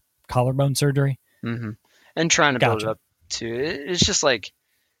your collarbone surgery. Mm-hmm. And trying to build it up too. It's just like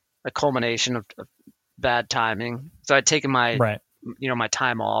a culmination of bad timing. So I'd taken my my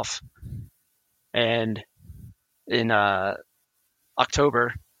time off, and in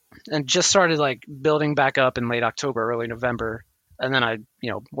October, and just started like building back up in late October, early November, and then I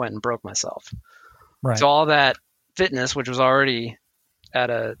went and broke myself. Right. So all that fitness, which was already at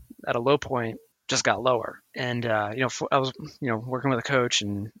a low point, just got lower. And I was working with a coach,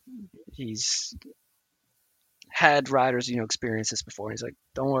 and he's had riders experience this before. And he's like,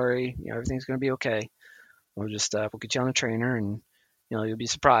 "Don't worry, everything's going to be okay. We'll just we'll get you on the trainer, and you'll be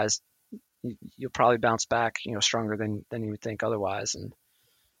surprised. You'll probably bounce back stronger than you would think otherwise." And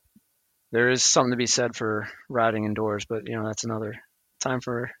there is something to be said for riding indoors, but that's another time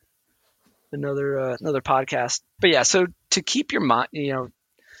for another podcast. But yeah, so to keep your mind,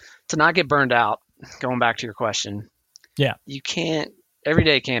 to not get burned out, going back to your question, every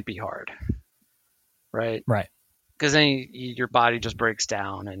day can't be hard, right? Right. Because then your body just breaks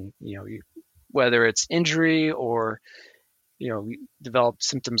down, and whether it's injury or you develop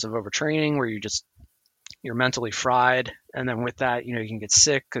symptoms of overtraining where you're mentally fried, and then with that you can get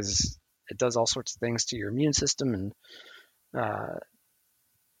sick because it does all sorts of things to your immune system, and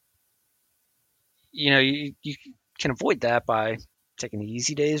you can avoid that by taking the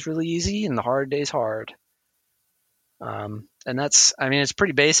easy days really easy and the hard days hard. And it's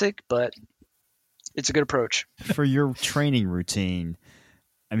pretty basic, but it's a good approach. For your training routine,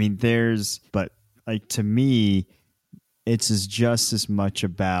 to me, it's just as much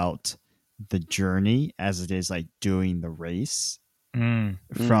about the journey as it is like doing the race. From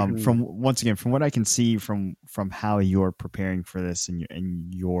once again, from what I can see from how you're preparing for this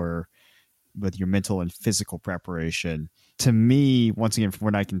and your with your mental and physical preparation, to me, once again, from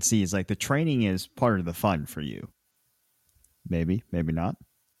what I can see, is like the training is part of the fun for you. Maybe not.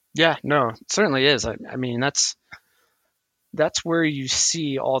 Yeah, no, it certainly is. I mean, that's where you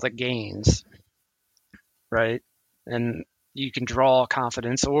see all the gains, right? And you can draw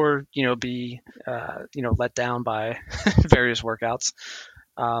confidence or, be, let down by various workouts.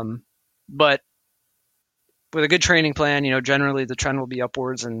 But with a good training plan, generally the trend will be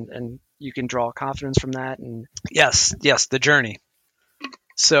upwards, and you can draw confidence from that. And yes, the journey.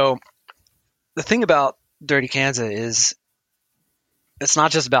 So the thing about Dirty Kanza is it's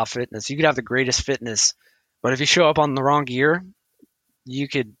not just about fitness. You could have the greatest fitness, but if you show up on the wrong gear, you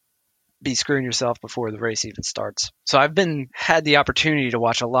could be screwing yourself before the race even starts. So I've had the opportunity to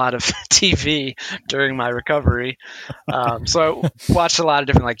watch a lot of TV during my recovery. So I watched a lot of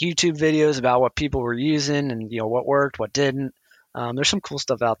different YouTube videos about what people were using and what worked, what didn't. There's some cool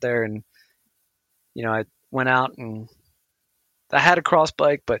stuff out there, and I went out and I had a cross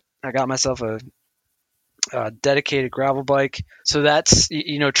bike, but I got myself a dedicated gravel bike. So that's,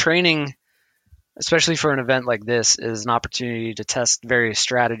 training, especially for an event like this, is an opportunity to test various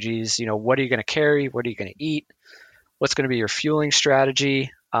strategies. What are you going to carry? What are you going to eat? What's going to be your fueling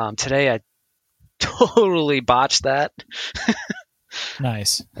strategy? Today I totally botched that.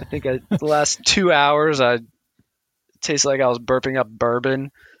 Nice. I think the last 2 hours I tasted like I was burping up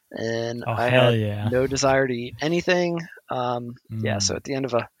bourbon, and I had no desire to eat anything. Yeah, so at the end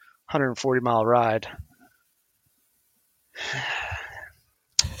of a 140-mile ride,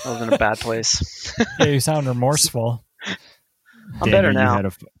 I was in a bad place. Yeah, you sound remorseful. I'm better now.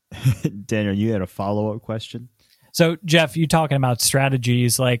 Daniel, you had a follow-up question? So, Jeff, you talking about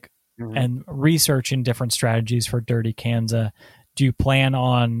strategies and researching different strategies for Dirty Kanza. Do you plan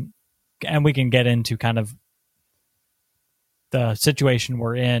on, and we can get into kind of the situation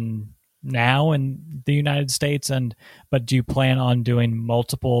we're in now in the United States, but do you plan on doing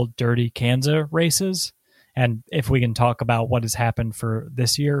multiple Dirty Kanza races? And if we can talk about what has happened for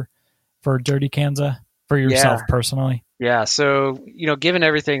this year for Dirty Kanza for yourself personally. Yeah. So, given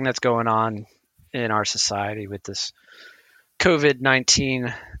everything that's going on in our society with this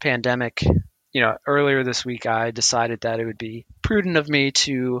COVID-19 pandemic, earlier this week, I decided that it would be prudent of me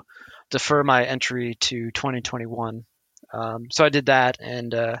to defer my entry to 2021. So I did that,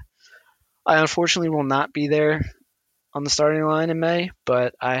 and I unfortunately will not be there on the starting line in May,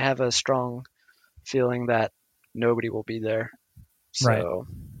 but I have a strong feeling that nobody will be there. So right.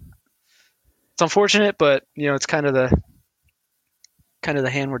 It's unfortunate, but it's kind of the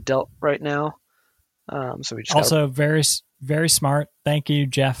hand we're dealt right now. So we just also very, very smart. Thank you,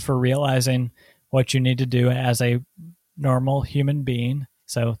 Jeff, for realizing what you need to do as a normal human being.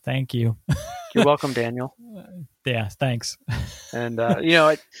 So thank you. You're welcome, Daniel. Yeah, thanks. And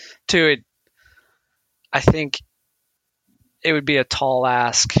I think it would be a tall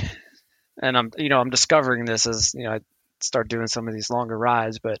ask, and I'm discovering this as I start doing some of these longer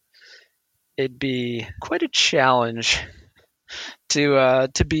rides, but it'd be quite a challenge to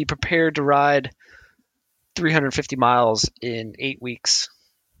be prepared to ride 350 miles in 8 weeks.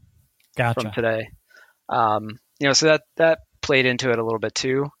 Gotcha. From today. So that played into it a little bit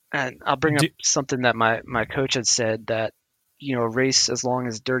too. And I'll bring up something that my coach had said, that a race as long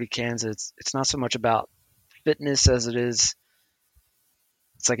as Dirty Kanza, it's not so much about fitness as it is,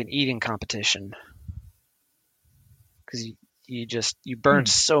 it's like an eating competition, because you burn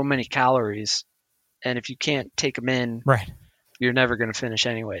so many calories, and if you can't take them in, right, you're never going to finish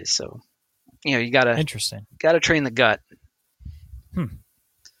anyways. So you gotta train the gut.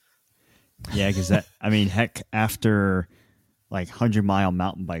 Yeah, because heck, after like 100-mile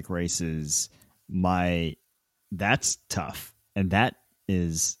mountain bike races, that's tough, and that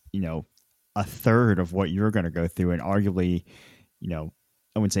is a third of what you're going to go through, and arguably,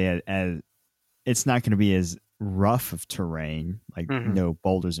 I would say as it's not going to be as rough of terrain, like no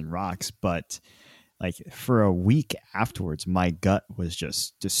boulders and rocks, but like for a week afterwards, my gut was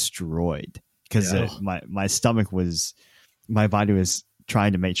just destroyed because my stomach was, my body was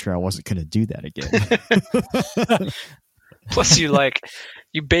trying to make sure I wasn't going to do that again. Plus, you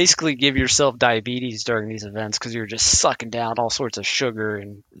basically give yourself diabetes during these events because you're just sucking down all sorts of sugar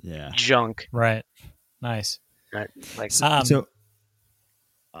and junk. Right. Nice. Right.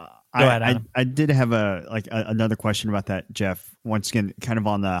 Go ahead, Adam. I did have another question about that, Jeff. Once again, kind of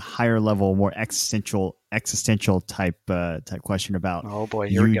on the higher level, more existential type question about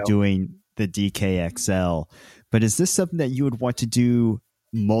you doing the DKXL. But is this something that you would want to do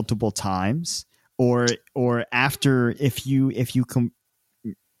multiple times, or after, if you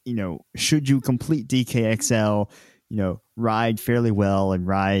should you complete DKXL, ride fairly well and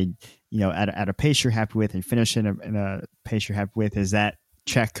ride at a pace you're happy with and finish in a pace you're happy with, is that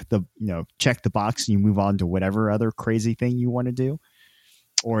check the box and you move on to whatever other crazy thing you want to do,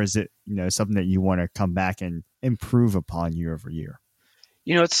 or is it something that you want to come back and improve upon year over year?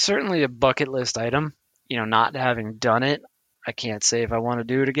 It's certainly a bucket list item. Not having done it, I can't say if I want to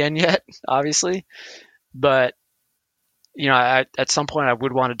do it again yet, obviously. But, at some point I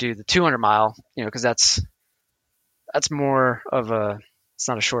would want to do the 200 mile, because that's more of it's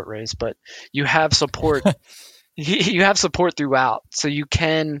not a short race, but you have support. You have support throughout. So you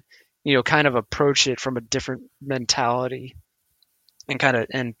can, kind of approach it from a different mentality and kind of,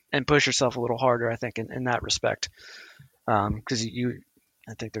 and push yourself a little harder, I think, in that respect. Because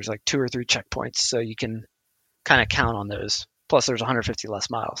I think there's like 2 or 3 checkpoints, so you can kind of count on those. Plus, there's 150 less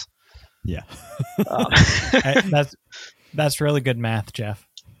miles. Yeah, that's really good math, Jeff.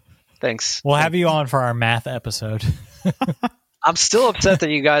 Thanks. We'll have you on for our math episode. I'm still upset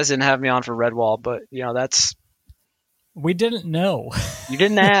that you guys didn't have me on for Redwall, but We didn't know. You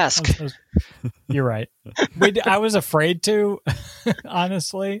didn't ask. You're right. I was afraid to,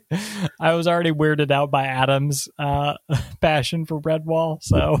 honestly. I was already weirded out by Adam's passion for Redwall.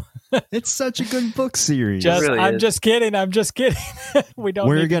 So It's such a good book series. Really I'm is. just kidding. We don't.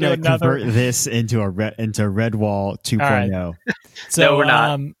 We're need to do gonna another. convert this into Redwall 2.0. So, No, we're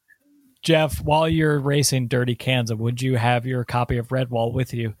not. Jeff, while you're racing Dirty Kansas, would you have your copy of Redwall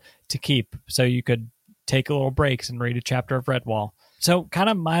with you to keep so you could take a little breaks and read a chapter of Redwall? So, kind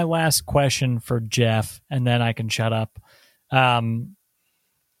of my last question for Jeff, and then I can shut up.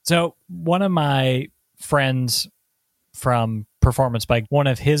 So, one of my friends from Performance Bike, one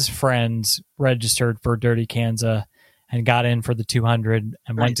of his friends registered for Dirty Kansas and got in for the 200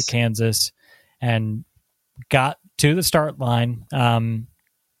 and went to Nice. Kansas and got to the start line.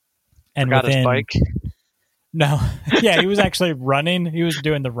 And Got his bike. No, yeah, he was actually running. He was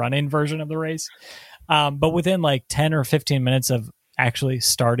doing the running version of the race. But within like 10 or 15 minutes of actually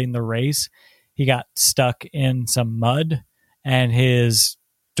starting the race, he got stuck in some mud and his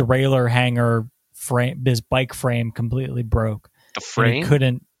derailleur hanger frame, his bike frame completely broke. The And frame. he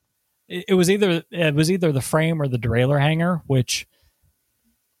couldn't. It was either the frame or the derailleur hanger,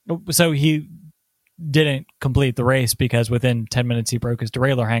 so he didn't complete the race because within 10 minutes he broke his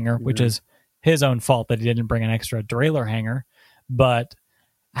derailleur hanger, which is his own fault that he didn't bring an extra derailleur hanger. But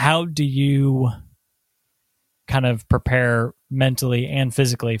how do you kind of prepare mentally and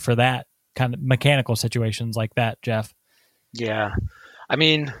physically for that kind of mechanical situations like that, Jeff? Yeah. I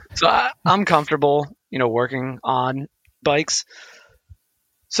mean, so I'm comfortable, working on bikes.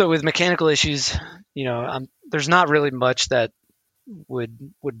 So with mechanical issues, there's not really much that would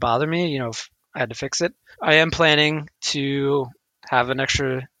bother me, if I had to fix it. I am planning to have an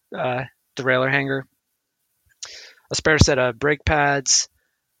extra derailleur hanger, a spare set of brake pads.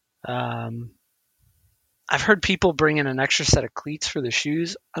 I've heard people bring in an extra set of cleats for the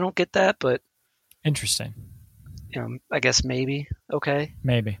shoes. I don't get that, but Interesting. I guess maybe. Okay.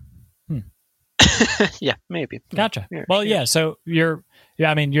 Maybe. Yeah, maybe. Gotcha. Yeah, Well, yeah. yeah. So you're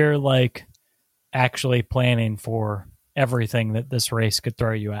like actually planning for everything that this race could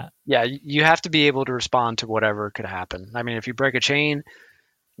throw you at. Yeah, you have to be able to respond to whatever could happen. I mean, if you break a chain,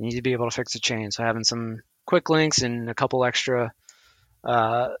 you need to be able to fix a chain. So having some quick links and a couple extra,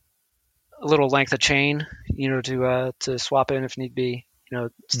 a little length of chain, to swap in if need be.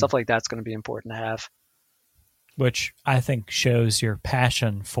 Stuff like that's going to be important to have. Which I think shows your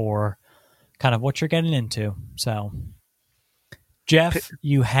passion for kind of what you're getting into. So, Jeff,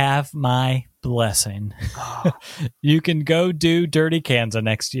 you have my blessing. You can go do Dirty Kansas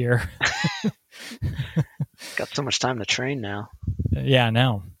next year. Got so much time to train now. Yeah, I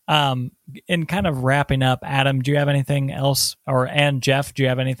know. In kind of wrapping up, Adam, do you have anything else, and Jeff, do you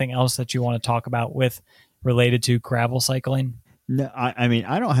have anything else that you want to talk about related to gravel cycling? No, I mean,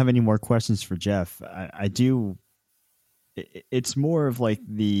 I don't have any more questions for Jeff. I do. It's more of like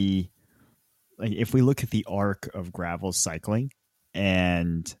if we look at the arc of gravel cycling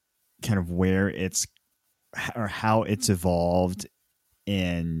and kind of where it's or how it's evolved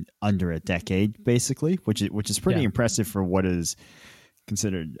in under a decade, basically, which is pretty impressive for what is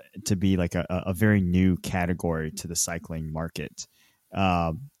considered to be like a very new category to the cycling market.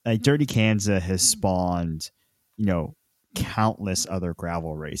 Dirty Kansas has spawned, countless other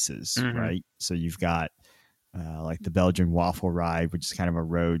gravel races, right? So you've got like the Belgian Waffle Ride, which is kind of a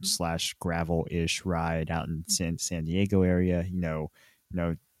road / gravel-ish ride out in San Diego area.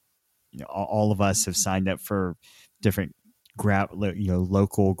 All of us have signed up for different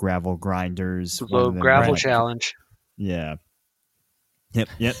local gravel grinders. Low gravel challenge. Yeah.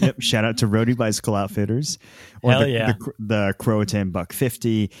 Yep. Shout out to Roadie Bicycle Outfitters, or Hell yeah. the Croatan Buck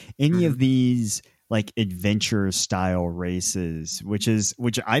 50. Any of these like adventure style races, which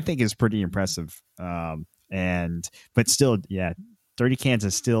I think is pretty impressive. But still, yeah, Dirty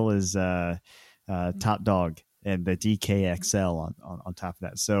Kansas still is top dog, and the DKXL on top of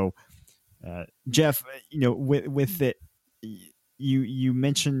that. So, Jeff, with it, you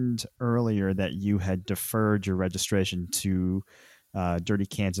mentioned earlier that you had deferred your registration to Dirty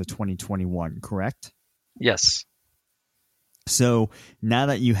Kansas 2021, correct? Yes. So now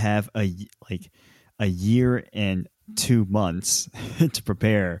that you have a year and 2 months to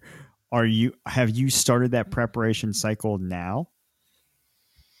prepare, have you started that preparation cycle now,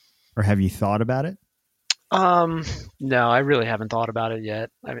 or have you thought about it? No, I really haven't thought about it yet.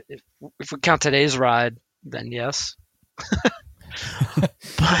 I mean, if we count today's ride, then yes.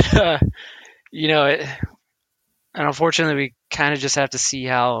 But and unfortunately, we kind of just have to see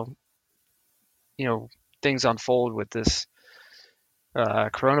how things unfold with this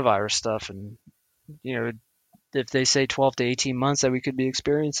coronavirus stuff, and if they say 12 to 18 months that we could be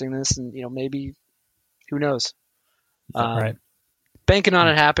experiencing this, and maybe, who knows? Right. Banking on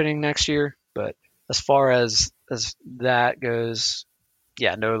it happening next year, but as far as that goes,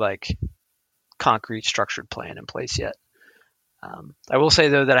 yeah, no like concrete structured plan in place yet. I will say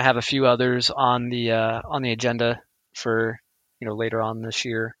though that I have a few others on the agenda for later on this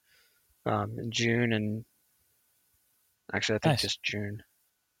year, in June, and actually I think Nice. just June,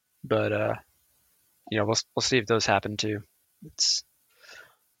 but we'll see if those happen too. It's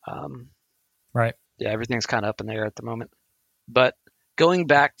Right. yeah, everything's kind of up in the air at the moment. But going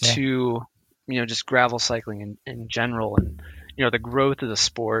back to just gravel cycling in general, and the growth of the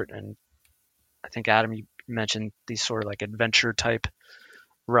sport, and I think Adam, you mentioned these sort of like adventure type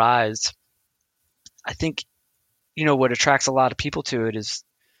rides. I think what attracts a lot of people to it is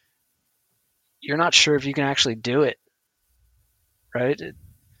you're not sure if you can actually do it, right?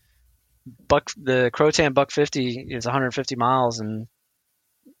 The Croatan Buck 50 is 150 miles, and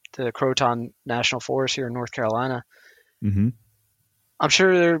the Croton National Forest here in North Carolina. Mm-hmm. I'm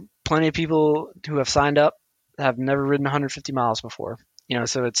sure there are plenty of people who have signed up that have never ridden 150 miles before.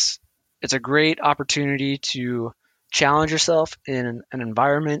 So it's a great opportunity to challenge yourself in an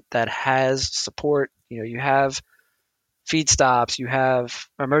environment that has support. You have feed stops, you have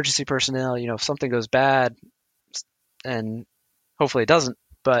emergency personnel. If something goes bad, and hopefully it doesn't,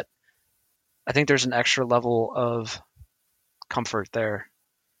 but I think there's an extra level of comfort there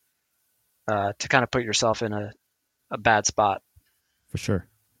to kind of put yourself in a bad spot. For sure.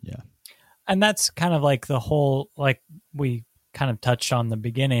 Yeah. And that's kind of like the whole, like we kind of touched on the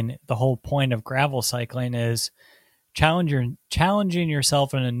beginning, the whole point of gravel cycling is challenging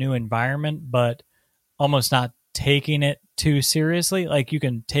yourself in a new environment, but almost not taking it too seriously. Like you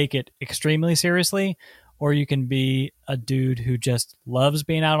can take it extremely seriously, or you can be a dude who just loves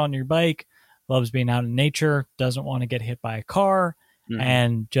being out on your bike, loves being out in nature, doesn't want to get hit by a car,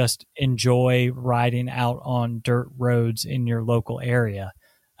 and just enjoy riding out on dirt roads in your local area.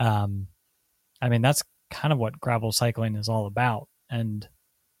 I mean, that's kind of what gravel cycling is all about, and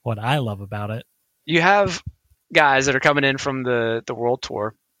what I love about it. You have guys that are coming in from the World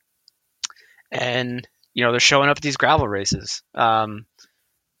Tour, and they're showing up at these gravel races. The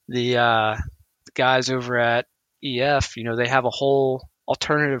guys over at EF, they have a whole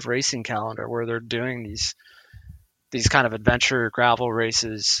alternative racing calendar where they're doing these kind of adventure gravel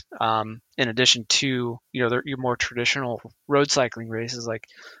races, in addition to your more traditional road cycling races like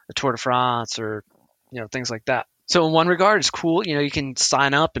the Tour de France or things like that. So in one regard, it's cool. You can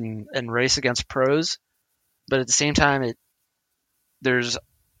sign up and race against pros, but at the same time, there's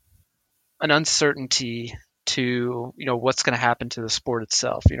an uncertainty to what's going to happen to the sport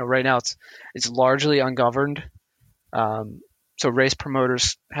itself. Right now it's largely ungoverned, so race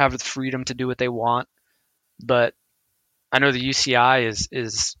promoters have the freedom to do what they want, but I know the UCI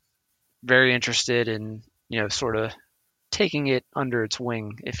is very interested in sort of taking it under its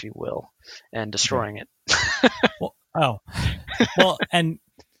wing, if you will, and destroying it. Well, and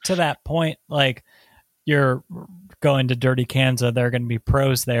to that point, like you're going to Dirty Kansas, there are going to be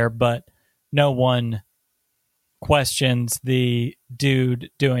pros there, but no one questions the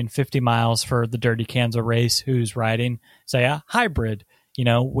dude doing 50 miles for the Dirty Kansas race who's riding, say, a hybrid,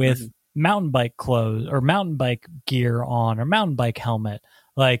 with mountain bike clothes or mountain bike gear on or mountain bike helmet.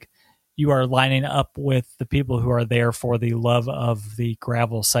 Like you are lining up with the people who are there for the love of the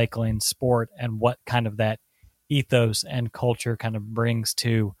gravel cycling sport and what kind of that ethos and culture kind of brings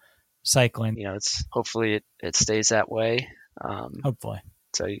to cycling. It's hopefully it stays that way. Hopefully.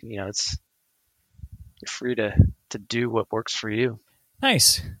 So, you're free to do what works for you.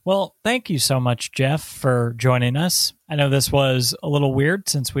 Nice. Well, thank you so much, Jeff, for joining us. I know this was a little weird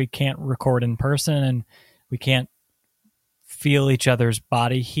since we can't record in person and we can't feel each other's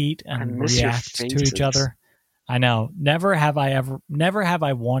body heat and react to each other. I know. Never have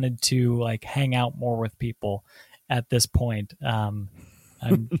I wanted to like hang out more with people at this point. I'm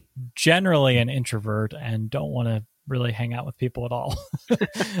generally an introvert and don't want to really hang out with people at all.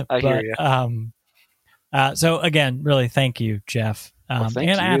 I hear you. So again, really thank you, Jeff, and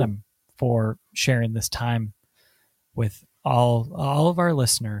Adam, for sharing this time with all of our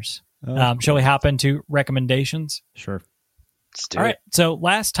listeners. Shall we hop into recommendations? Sure. Let's do All it. right. So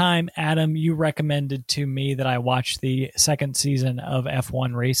last time, Adam, you recommended to me that I watch the second season of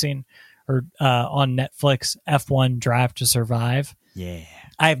F1 Racing, or on Netflix, F1 Drive to Survive. Yeah.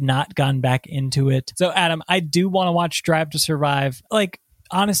 I have not gone back into it. So, Adam, I do want to watch Drive to Survive. Like,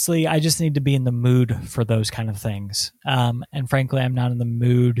 honestly, I just need to be in the mood for those kind of things. And frankly, I'm not in the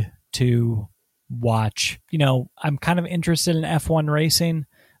mood to watch. I'm kind of interested in F1 racing,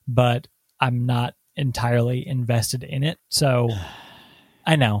 but I'm not entirely invested in it. So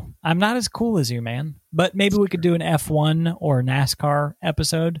I know I'm not as cool as you, man, but maybe we could do an F1 or NASCAR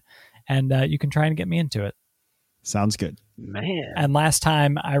episode, and you can try and get me into it. Sounds good. Man. And last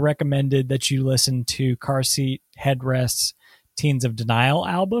time I recommended that you listen to Car Seat Headrest's Teens of Denial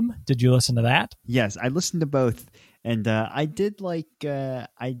album. Did you listen to that? Yes, I listened to both, and I can't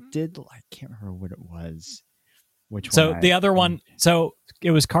remember what it was. Which one? So the other one, so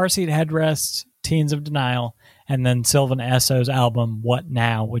it was Car Seat Headrest's Teens of Denial, and then Sylvan Esso's album What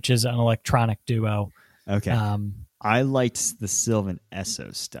Now, which is an electronic duo. Okay. I liked the Sylvan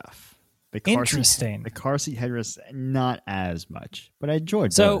Esso stuff. Interesting. The Car Seat Headrest, not as much, but I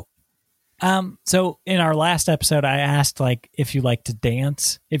enjoyed So, both. So in our last episode, I asked like if you like to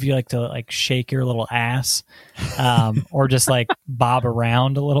dance, if you like to like shake your little ass, or just like bob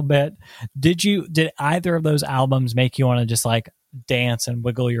around a little bit. Did either of those albums make you want to just like dance and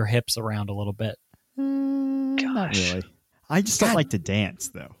wiggle your hips around a little bit? Not really. I just don't like to dance,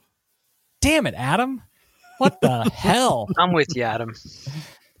 though. Damn it, Adam! What the hell? I'm with you, Adam.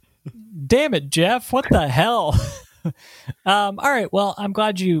 Damn it, Jeff! What the hell? All right. Well, I'm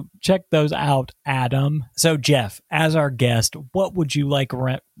glad you checked those out, Adam. So, Jeff, as our guest, what would you like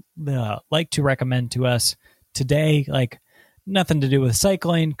to recommend to us today? Like nothing to do with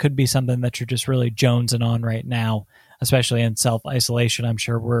cycling. Could be something that you're just really jonesing on right now, especially in self-isolation. I'm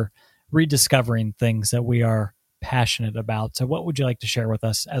sure we're rediscovering things that we are passionate about. So what would you like to share with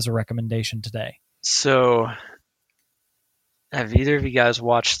us as a recommendation today? So, have either of you guys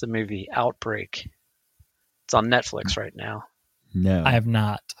watched the movie Outbreak? It's on Netflix right now. No. I have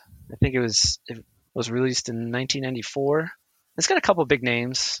not. I think it was released in 1994. It's got a couple big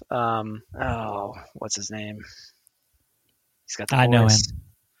names. What's his name? He's got the voice.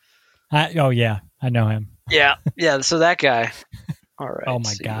 I know him. I know him. Yeah. So that guy. All right. Oh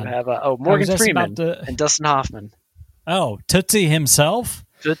my so God. You have Morgan Freeman and Dustin Hoffman. Oh, Tootsie himself.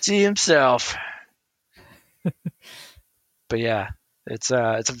 Tootsie himself. But yeah, it's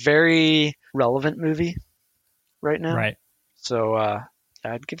a very relevant movie right now. Right. So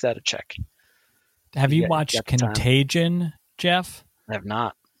I'd give that a check. Have you watched Contagion, Jeff? I have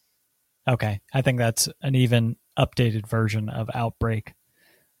not. Okay. I think that's an even updated version of Outbreak.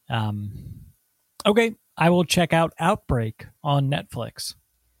 Okay. I will check out Outbreak on Netflix.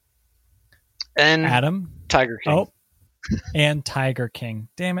 And Adam? Tiger King. Oh, and Tiger King.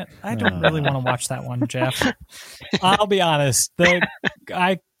 Damn it. I don't really want to watch that one, Jeff. I'll be honest.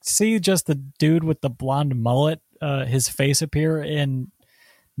 I see just the dude with the blonde mullet, his face appear in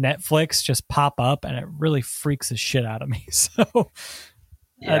Netflix, just pop up, and it really freaks the shit out of me. So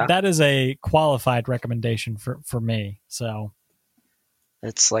that is a qualified recommendation for me. So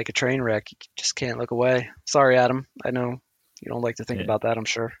it's like a train wreck. You just can't look away. Sorry, Adam. I know you don't like to think about that, I'm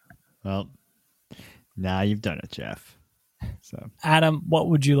sure. Well, now you've done it, Jeff. So, Adam, what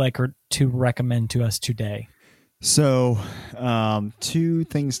would you like to recommend to us today? So, two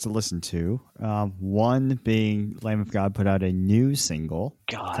things to listen to. One being Lamb of God put out a new single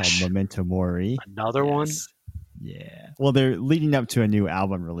called Memento Mori. Another one? Yeah. Well, they're leading up to a new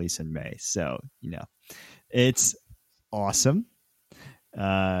album release in May. So, it's awesome.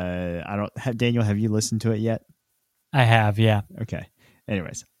 Daniel, have you listened to it yet? I have, yeah. Okay.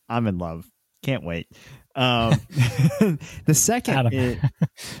 Anyways, I'm in love. Can't wait. The second, Adam,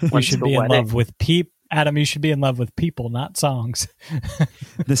 you should be in love with Adam, you should be in love with people, not songs.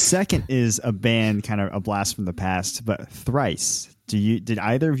 The second is a band, kind of a blast from the past, but Thrice. Did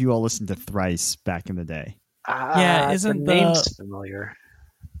either of you all listen to Thrice back in the day? Yeah, isn't the name's familiar?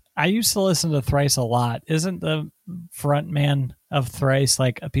 I used to listen to Thrice a lot. Isn't the front man of Thrice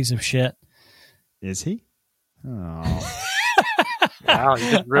like a piece of shit? Is he? Oh. Wow,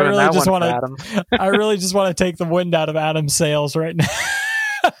 you just ruined that one for Adam. I really just want to take the wind out of Adam's sails right now.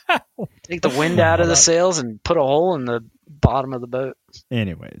 Take the wind out of the sails and put a hole in the bottom of the boat.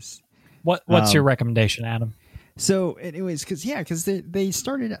 Anyways. What's your recommendation, Adam? So, anyways, because they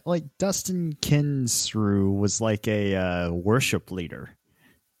started, like, Dustin Kinsrew was like a worship leader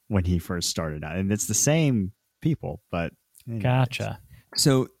when he first started out. And it's the same people, but... anyways. Gotcha.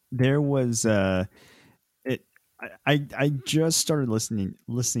 So, there was... I just started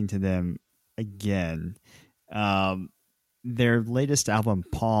listening to them again. Their latest album,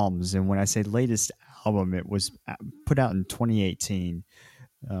 Palms, and when I say latest album, it was put out in 2018.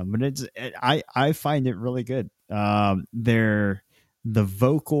 But I find it really good. The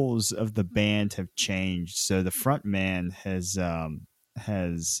vocals of the band have changed, so the front man has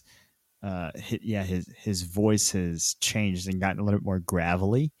his voice has changed and gotten a little bit more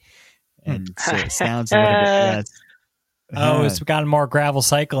gravelly. And so it sounds a little bit less. Oh, it's gotten more gravel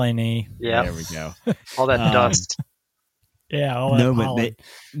cycling-y. Yeah, There we go. all that dust. Yeah, all that pollen.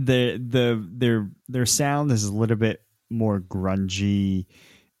 Their sound is a little bit more grungy,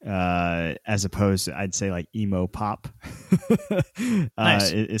 as opposed to, I'd say, like emo pop.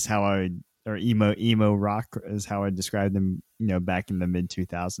 Nice. Is how I would, or emo rock is how I described them, back in the mid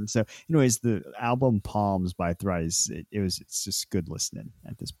 2000s. So anyways, the album Palms by Thrice, it's just good listening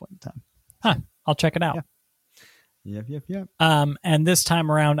at this point in time. Huh. I'll check it out. Yep. And this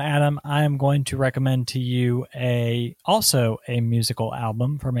time around, Adam, I am going to recommend to you also a musical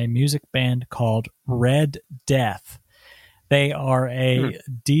album from a music band called Red Death. They are a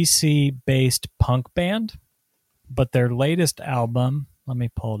DC-based punk band, but their latest album, let me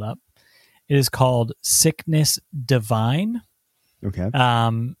pull it up, it is called Sickness Divine. Okay.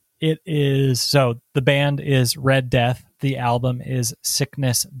 It is, so the band is Red Death. The album is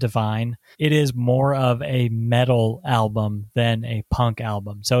Sickness Divine. It is more of a metal album than a punk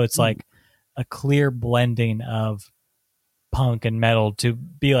album. So it's like a clear blending of punk and metal to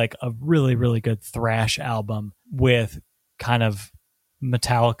be like a really, really good thrash album with kind of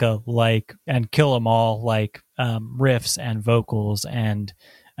Metallica-like and Kill 'Em All-like riffs and vocals. And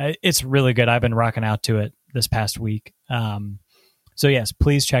it's really good. I've been rocking out to it this past week. So yes,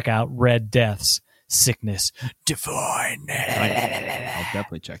 please check out Red Death's Sickness Divine. I'll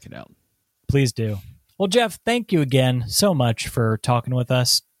definitely check it out. Please do. Well, Jeff, thank you again so much for talking with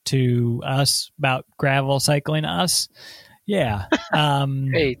us about gravel cycling us. Yeah.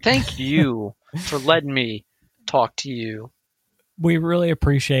 Hey, thank you for letting me talk to you. We really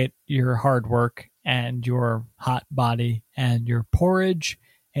appreciate your hard work and your hot body and your porridge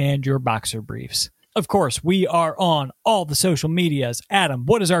and your boxer briefs. Of course, we are on all the social medias. Adam,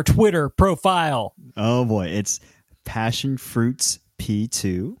 what is our Twitter profile? Oh boy, it's Passion Fruits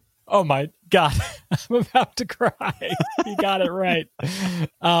P2. Oh my God, I'm about to cry. You got it right.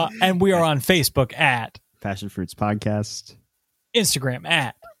 And we are on Facebook at Passion Fruits Podcast. Instagram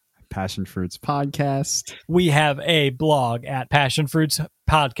at Passion Fruits Podcast. We have a blog at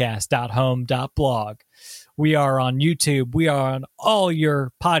passionfruitspodcast.home.blog. We are on YouTube. We are on all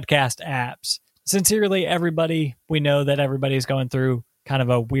your podcast apps. Sincerely, everybody, we know that everybody's going through kind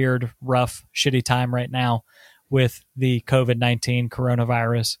of a weird, rough, shitty time right now with the COVID-19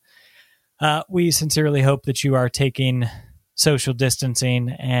 coronavirus. We sincerely hope that you are taking social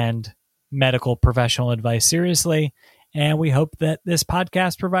distancing and medical professional advice seriously. And we hope that this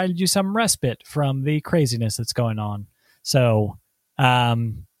podcast provided you some respite from the craziness that's going on. So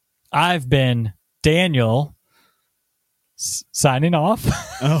I've been Daniel signing off.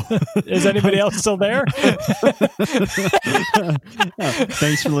 Oh, is anybody else still there?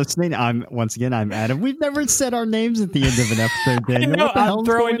 Thanks for listening. I'm Adam. We've never said our names at the end of an episode, Daniel. I know, what the hell I'm is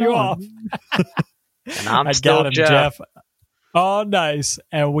throwing going you on? off. And I'm I still got him, Jeff. Oh, nice.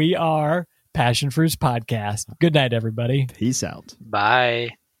 And we are Passion Fruits Podcast. Good night, everybody. Peace out. Bye.